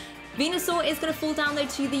avoidance. Venusaur is going to fall down though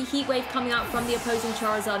to the Heat Wave coming out from the opposing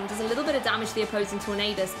Charizard and does a little bit of damage to the opposing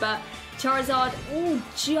Tornadus, but Charizard,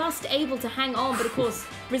 just able to hang on, but of course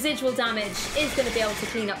residual damage is going to be able to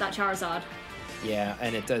clean up that Charizard. Yeah,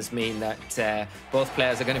 and it does mean that both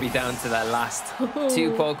players are going to be down to their last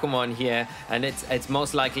two Pokemon here, and it's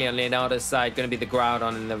most likely on Leonardo's side going to be the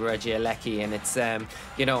Groudon and the Regieleki, and it's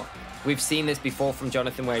you know, we've seen this before from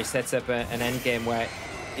Jonathan where he sets up an endgame where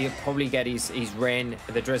he'll probably get his Rain,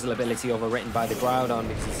 the Drizzle ability, overwritten by the Groudon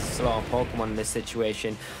because it's a slower Pokemon in this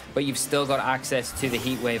situation. But you've still got access to the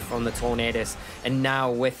Heat Wave from the Tornadus, and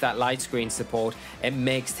now with that light screen support, it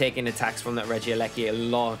makes taking attacks from that Regieleki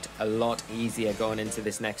a lot easier going into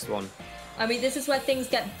this next one. I mean, this is where things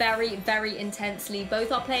get very, very intensely.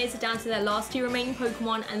 Both our players are down to their last two remaining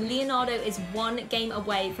Pokemon, and Leonardo is one game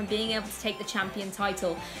away from being able to take the champion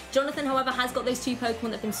title. Jonathan, however, has got those two Pokemon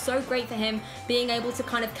that have been so great for him, being able to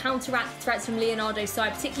kind of counteract threats from Leonardo's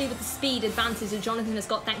side, particularly with the speed advantage that Jonathan has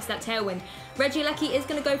got thanks to that Tailwind. Regieleki is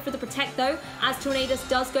going to go for the Protect though, as Tornadus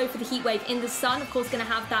does go for the Heat Wave in the Sun. Of course, going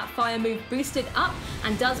to have that Fire move boosted up,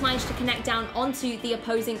 and does manage to connect down onto the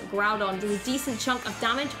opposing Groudon. Does a decent chunk of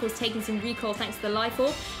damage, of course taking some recoil thanks to the Life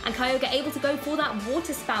Orb, and Kyogre able to go for that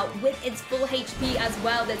Water Spout with its full HP as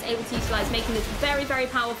well that's able to utilize, making this very, very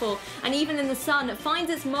powerful. And even in the Sun, it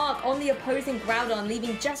finds its mark on the opposing Groudon,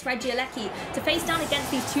 leaving just Regieleki to face down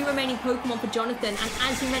against these two remaining Pokemon for Jonathan. And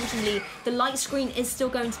as you mentioned, Lee, the light screen is still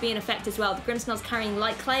going to be in effect as well. The Grimmsnarl's carrying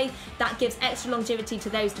Light Clay, that gives extra longevity to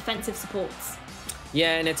those defensive supports.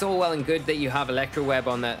 Yeah, and it's all well and good that you have Electro Web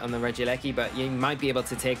on the Regieleki, but you might be able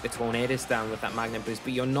to take the Tornadus down with that Magnet Boost,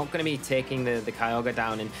 but you're not going to be taking the Kyogre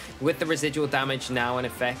down. And with the residual damage now in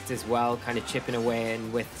effect as well, kind of chipping away,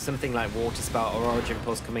 and with something like Water Spout or Origin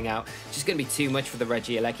Pulse coming out, it's just going to be too much for the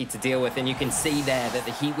Regieleki to deal with. And you can see there that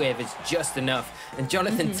the Heat Wave is just enough. And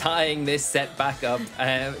Jonathan tying this set back up,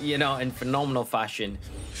 you know, in phenomenal fashion.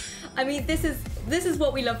 I mean, this is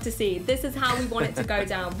what we love to see. This is how we want it to go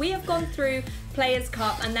down. We have gone through Players'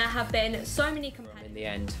 Cup, and there have been so many competitors. In the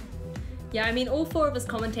end. Yeah, I mean, all four of us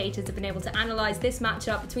commentators have been able to analyse this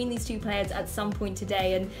matchup between these two players at some point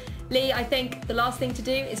today. And Lee, I think the last thing to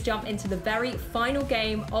do is jump into the very final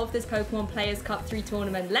game of this Pokemon Players' Cup 3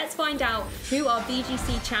 tournament. Let's find out who our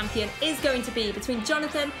VGC champion is going to be between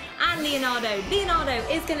Jonathan and Leonardo. Leonardo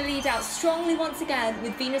is going to lead out strongly once again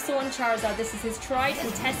with Venusaur and Charizard. This is his tried and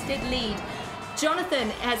tested lead. Jonathan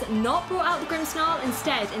has not brought out the Grimmsnarl,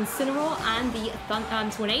 instead Incineroar and the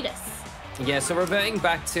Tornadus. Yeah, so reverting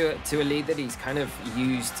back to a lead that he's kind of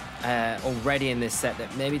used already in this set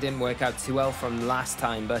that maybe didn't work out too well from last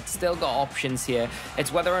time, but still got options here.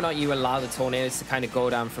 It's whether or not you allow the Tornadus to kind of go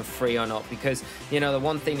down for free or not, because, you know, the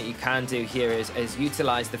one thing that you can do here is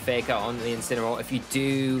utilize the Fake Out on the Incineroar if you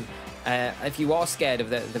do if you are scared of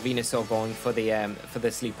the Venusaur going for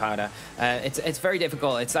the sleep powder, it's very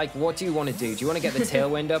difficult. It's like, what do you want to do? Do you want to get the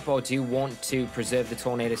Tailwind up, or do you want to preserve the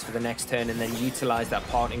Tornadus for the next turn and then utilize that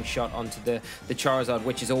parting shot onto the Charizard,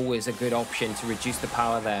 which is always a good option to reduce the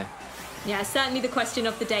power there? Yeah, certainly the question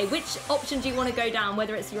of the day. Which option do you want to go down?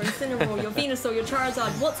 Whether it's your Incineroar, your Venusaur, your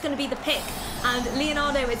Charizard, what's going to be the pick? And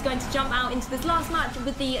Leonardo is going to jump out into this last match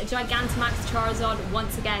with the Gigantamax Charizard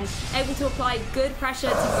once again, able to apply good pressure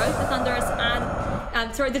to both the Thundurus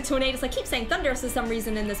and, the Tornadus. I keep saying Thundurus for some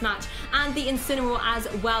reason in this match, and the Incineroar as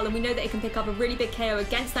well. And we know that it can pick up a really big KO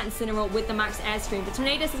against that Incineroar with the Max Airstream. The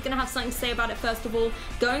Tornadus is going to have something to say about it first of all,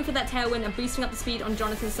 going for that Tailwind and boosting up the speed on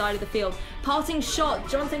Jonathan's side of the field. Parting shot,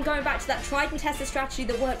 Jonathan going back to that tried and tested strategy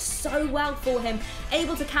that worked so well for him,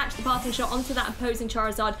 able to catch the parting shot onto that opposing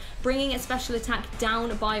Charizard, bringing its special attack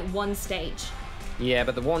down by 1 stage. Yeah,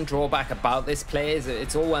 but the one drawback about this play is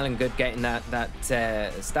it's all well and good getting that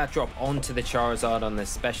stat drop onto the Charizard on the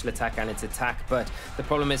special attack and its attack, but the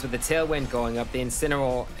problem is with the Tailwind going up, the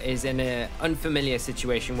Incineroar is in an unfamiliar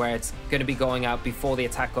situation where it's going to be going out before the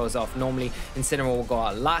attack goes off. Normally, Incineroar will go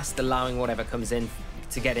out last, allowing whatever comes in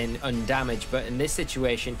to get in undamaged, but in this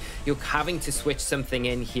situation you're having to switch something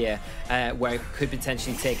in here where it could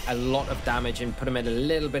potentially take a lot of damage and put him at a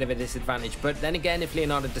little bit of a disadvantage. But then again, if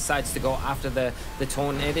Leonardo decides to go after the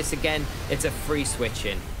Tornadus again, it's a free switch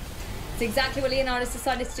in. It's exactly what Leonardo's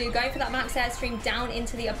decided to do, going for that Max Airstream down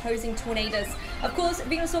into the opposing Tornadus. Of course,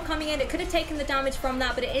 Venusaur coming in, it could have taken the damage from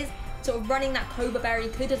that, but it is sort of running that Cobra Berry,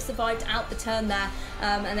 could have survived out the turn there,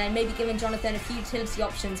 and then maybe giving Jonathan a few utility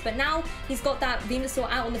options. But now he's got that Venusaur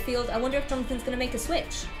out on the field. I wonder if Jonathan's going to make a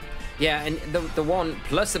switch. Yeah, and the one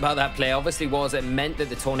plus about that play obviously was it meant that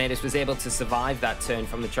the Tornadus was able to survive that turn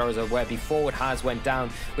from the Charizard, where before it has went down,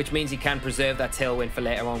 which means he can preserve that Tailwind for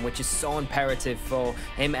later on, which is so imperative for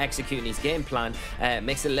him executing his game plan.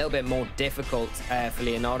 Makes it a little bit more difficult for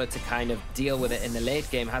Leonardo to kind of deal with it in the late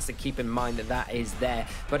game. Has to keep in mind that that is there.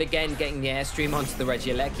 But again, getting the Airstream onto the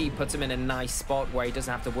Regieleki puts him in a nice spot where he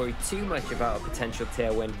doesn't have to worry too much about a potential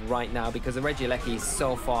Tailwind right now, because the Regieleki is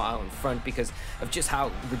so far out in front because of just how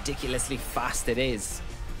ridiculously fast it is.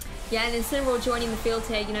 Yeah, and Incineroar joining the field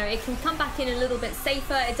here, you know, it can come back in a little bit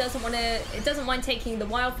safer. It doesn't mind taking the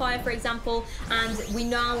Wildfire, for example, and we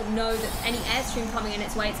now know that any Airstream coming in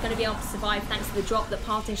its way, it's going to be able to survive thanks to the drop that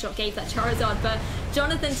Parting Shot gave that Charizard. But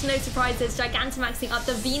Jonathan, to no surprise, is Gigantamaxing up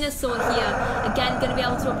the Venusaur here. Again, going to be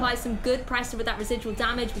able to apply some good pressure with that residual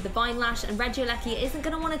damage with the Vine Lash, and Regieleki isn't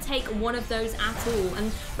going to want to take one of those at all. And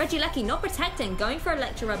Regieleki not protecting, going for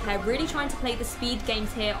Electro Repair, really trying to play the speed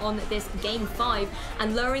games here on this Game 5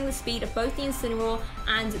 and lowering the speed of both the Incineroar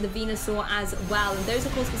and the Venusaur as well. And those,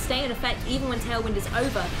 of course, will stay in effect even when Tailwind is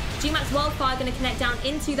over. G-Max Wildfire going to connect down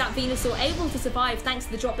into that Venusaur, able to survive thanks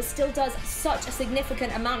to the drop, but still does such a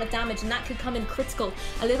significant amount of damage, and that could come in critical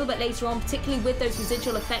a little bit later on, particularly with those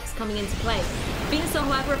residual effects coming into play. Venusaur,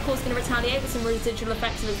 however, of course, going to retaliate with some residual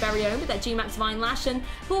effects of its very own with that G-Max Vine Lash, and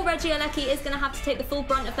poor Regieleki is going to have to take the full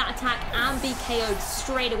brunt of that attack and be KO'd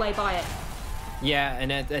straight away by it. Yeah,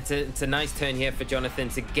 and it's a nice turn here for Jonathan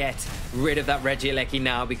to get rid of that Regieleki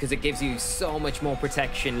now, because it gives you so much more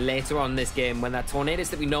protection later on in this game when that Tornadus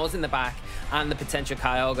that we know is in the back and the potential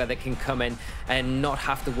Kyogre that can come in and not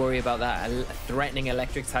have to worry about that threatening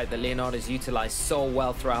electric type that Leonardo's utilized so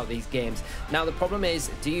well throughout these games. Now the problem is,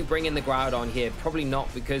 do you bring in the Groudon here? Probably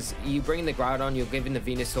not, because you bring in the Groudon, you're giving the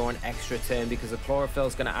Venusaur an extra turn because the Chlorophyll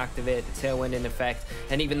is going to activate the Tailwind in effect,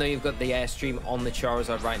 and even though you've got the Airstream on the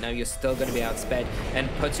Charizard right now, you're still going to be outsped and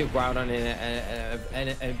puts your Groudon in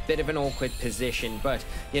a bit of an awkward position. But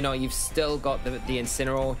you know, you've still got the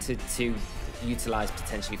Incineroar to utilize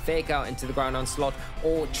potentially Fake Out into the Groudon slot,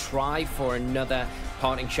 or try for another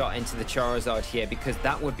Parting Shot into the Charizard here, because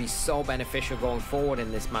that would be so beneficial going forward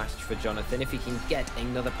in this match for Jonathan. If he can get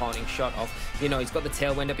another Parting Shot off, you know, he's got the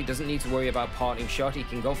Tailwind up, he doesn't need to worry about Parting Shot. He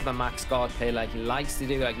can go for the Max Guard play like he likes to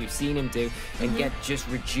do, like we've seen him do, and just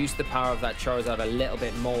reduce the power of that Charizard a little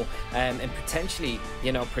bit more, and potentially,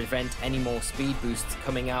 you know, prevent any more speed boosts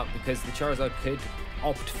coming out, because the Charizard could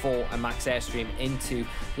opt for a Max Airstream into,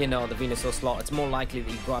 you know, the Venusaur slot. It's more likely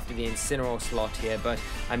that you go after the Incineroar slot here, but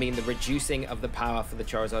I mean, the reducing of the power for the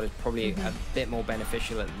Charizard is probably a bit more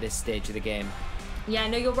beneficial at this stage of the game. Yeah,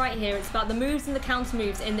 no, you're right here. It's about the moves and the counter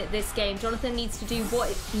moves in this game. Jonathan needs to do what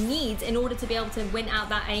he needs in order to be able to win out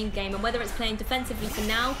that aim game. And whether it's playing defensively for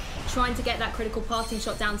now, trying to get that critical passing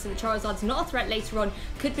shot down so the Charizard's not a threat later on,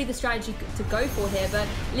 could be the strategy to go for here. But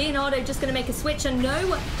Leonardo just going to make a switch, and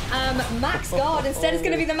no max guard. Instead, it's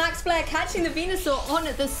going to be the Max Flare catching the Venusaur on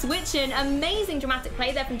the switch in. Amazing dramatic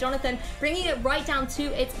play there from Jonathan, bringing it right down to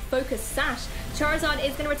its focus sash. Charizard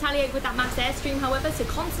is going to retaliate with that Max Airstream, however, so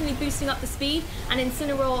constantly boosting up the speed, and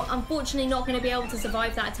Incineroar unfortunately not going to be able to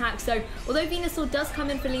survive that attack. So although Venusaur does come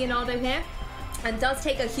in for Leonardo here and does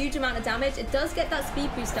take a huge amount of damage, it does get that speed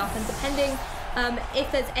boost up, and depending if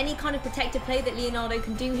there's any kind of protective play that Leonardo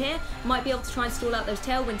can do here, might be able to try and stall out those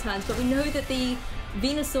Tailwind turns. But we know that the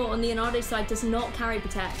Venusaur on Leonardo's side does not carry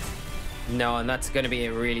Protect. No, and that's going to be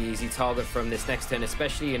a really easy target from this next turn,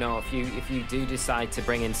 especially, you know, if you do decide to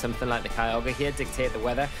bring in something like the Kyogre here, dictate the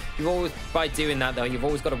weather. You've always, by doing that though, you've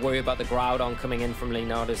always got to worry about the Groudon coming in from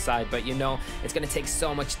Leonardo's side, but you know, it's going to take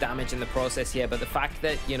so much damage in the process here. But the fact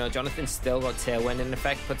that, you know, Jonathan's still got Tailwind in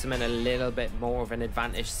effect puts him in a little bit more of an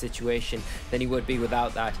advantage situation than he would be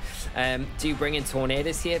without that. Do you bring in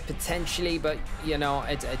Tornadus here? Potentially, but you know,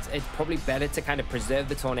 it's probably better to kind of preserve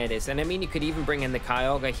the Tornadus. And I mean, you could even bring in the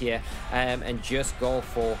Kyogre here, and just go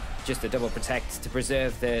for just a double protect to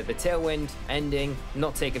preserve the Tailwind ending,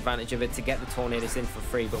 not take advantage of it to get the Tornadus in for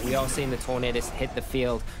free. But we are seeing the Tornadus hit the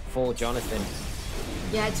field for Jonathan.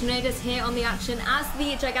 Yeah, Tornadus here on the action as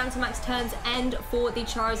the Gigantamax turns end for the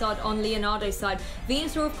Charizard on Leonardo's side.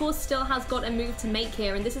 Venusaur, of course, still has got a move to make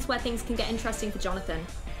here, and this is where things can get interesting for Jonathan.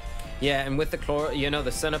 Yeah, and with the you know,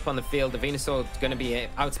 the sun up on the field, the Venusaur is going to be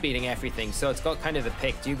outspeeding everything. So it's got kind of the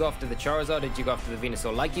pick. Do you go after the Charizard or do you go after the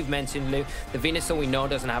Venusaur? Like you've mentioned, Lou, the Venusaur we know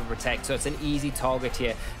doesn't have a Protect, so it's an easy target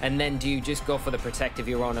here. And then do you just go for the Protect of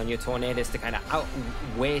your own on your Tornadus to kind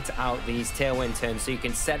of wait out these Tailwind turns so you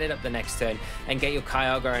can set it up the next turn and get your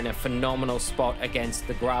Kyogre in a phenomenal spot against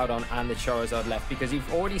the Groudon and the Charizard left? Because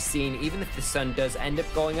you've already seen, even if the sun does end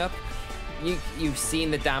up going up, you've seen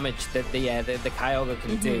the damage that the Kyogre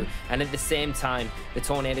can do, and at the same time the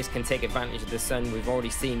Tornadus can take advantage of the sun. We've already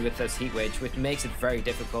seen with those Heat Wave, which makes it very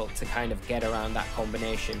difficult to kind of get around that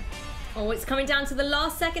combination. Oh, it's coming down to the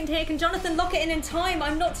last second here. Can Jonathan lock it in time?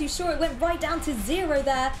 I'm not too sure. It went right down to 0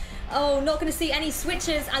 there. Oh, not going to see any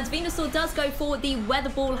switches, as Venusaur does go for the Weather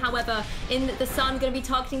Ball, however, in the sun, going to be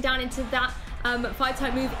targeting down into that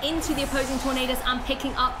 5-type move into the opposing Tornadus and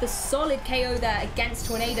picking up the solid KO there against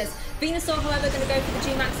Tornadus. Venusaur, however, going to go for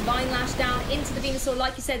the G-Max Vine Lash down into the Venusaur.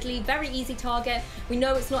 Like you said, Lee, very easy target. We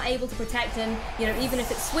know it's not able to protect, and you know, even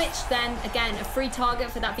if it's switched, then again, a free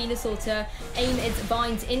target for that Venusaur to aim its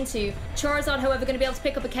vines into. Charizard, however, going to be able to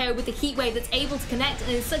pick up a KO with the Heat Wave that's able to connect,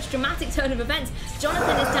 and in such a dramatic turn of events,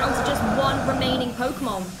 Jonathan is down to just one remaining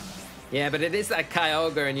Pokemon. Yeah, but it is that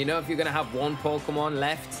Kyogre, and you know, if you're going to have one Pokemon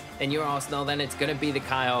left in your arsenal, then it's going to be the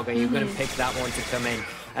Kyogre. You're going to pick that one to come in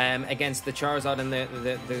against the Charizard and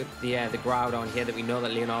the Groudon here that we know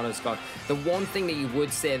that Leonardo's got. The one thing that you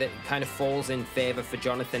would say that kind of falls in favor for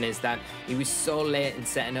Jonathan is that he was so late in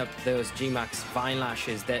setting up those G-Max Vine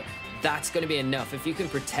Lashes that that's going to be enough. If you can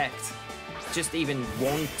protect just even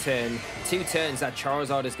one turn, 2 turns, that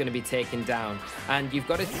Charizard is going to be taken down. And you've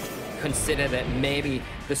got to consider that maybe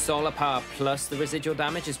the solar power plus the residual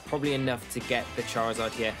damage is probably enough to get the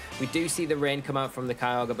Charizard here. We do see the rain come out from the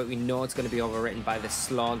Kyogre, but we know it's going to be overwritten by the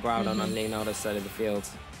slow Groudon on Leonardo's side of the field.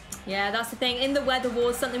 Yeah, that's the thing. In the Weather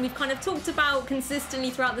Wars, something we've kind of talked about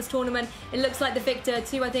consistently throughout this tournament, it looks like the victor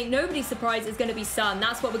to, I think, nobody's surprise, is going to be Sun.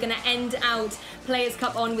 That's what we're going to end out Players'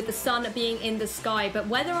 Cup on, with the sun being in the sky. But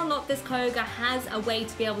whether or not this Kyogre has a way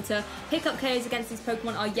to be able to pick up KOs against these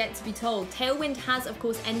Pokemon are yet to be told. Tailwind has, of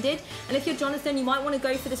course, ended. And if you're Jonathan, you might want to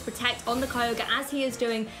go for this Protect on the Kyogre, as he is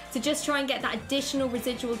doing, to just try and get that additional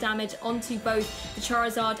residual damage onto both the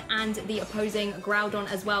Charizard and the opposing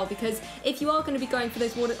Groudon as well. Because if you are going to be going for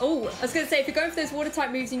those water... Oh, I was going to say, if you're going for those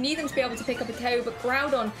water-type moves, you need them to be able to pick up a KO, but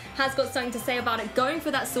Groudon has got something to say about it, going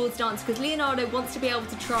for that Swords Dance, because Leonardo wants to be able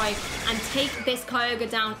to try and take this Kyogre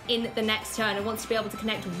down in the next turn, and wants to be able to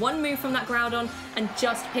connect one move from that Groudon and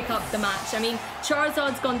just pick up the match. I mean,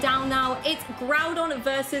 Charizard's gone down now. It's Groudon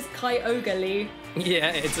versus Kyogre, Lee.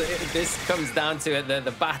 Yeah, this comes down to it.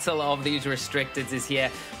 The battle of these restricteds is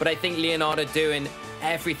here, but I think Leonardo doing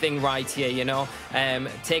everything right here, you know,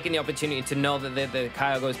 taking the opportunity to know that the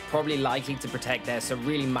Kyogre is probably likely to protect there, so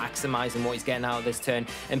really maximizing what he's getting out of this turn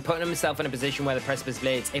and putting himself in a position where the Precipice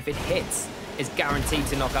Blades, if it hits, is guaranteed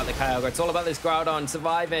to knock out the Kyogre. It's all about this Groudon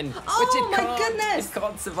surviving, which it can't. Goodness. It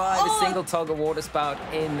can't survive. A single Toggle Water Spout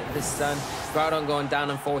in the sun. Groudon going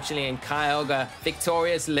down, unfortunately, and Kyogre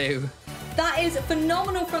victorious, Lou. That is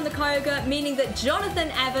phenomenal from the Kyogre, meaning that Jonathan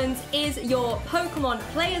Evans is your Pokemon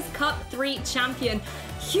Players Cup 3 champion.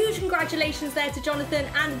 Huge congratulations there to Jonathan,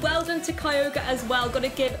 and well done to Kyogre as well. Got to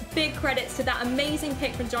give big credits to that amazing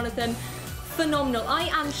pick from Jonathan. Phenomenal. I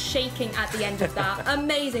am shaking at the end of that.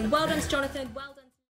 Amazing. Well done to Jonathan. Well done.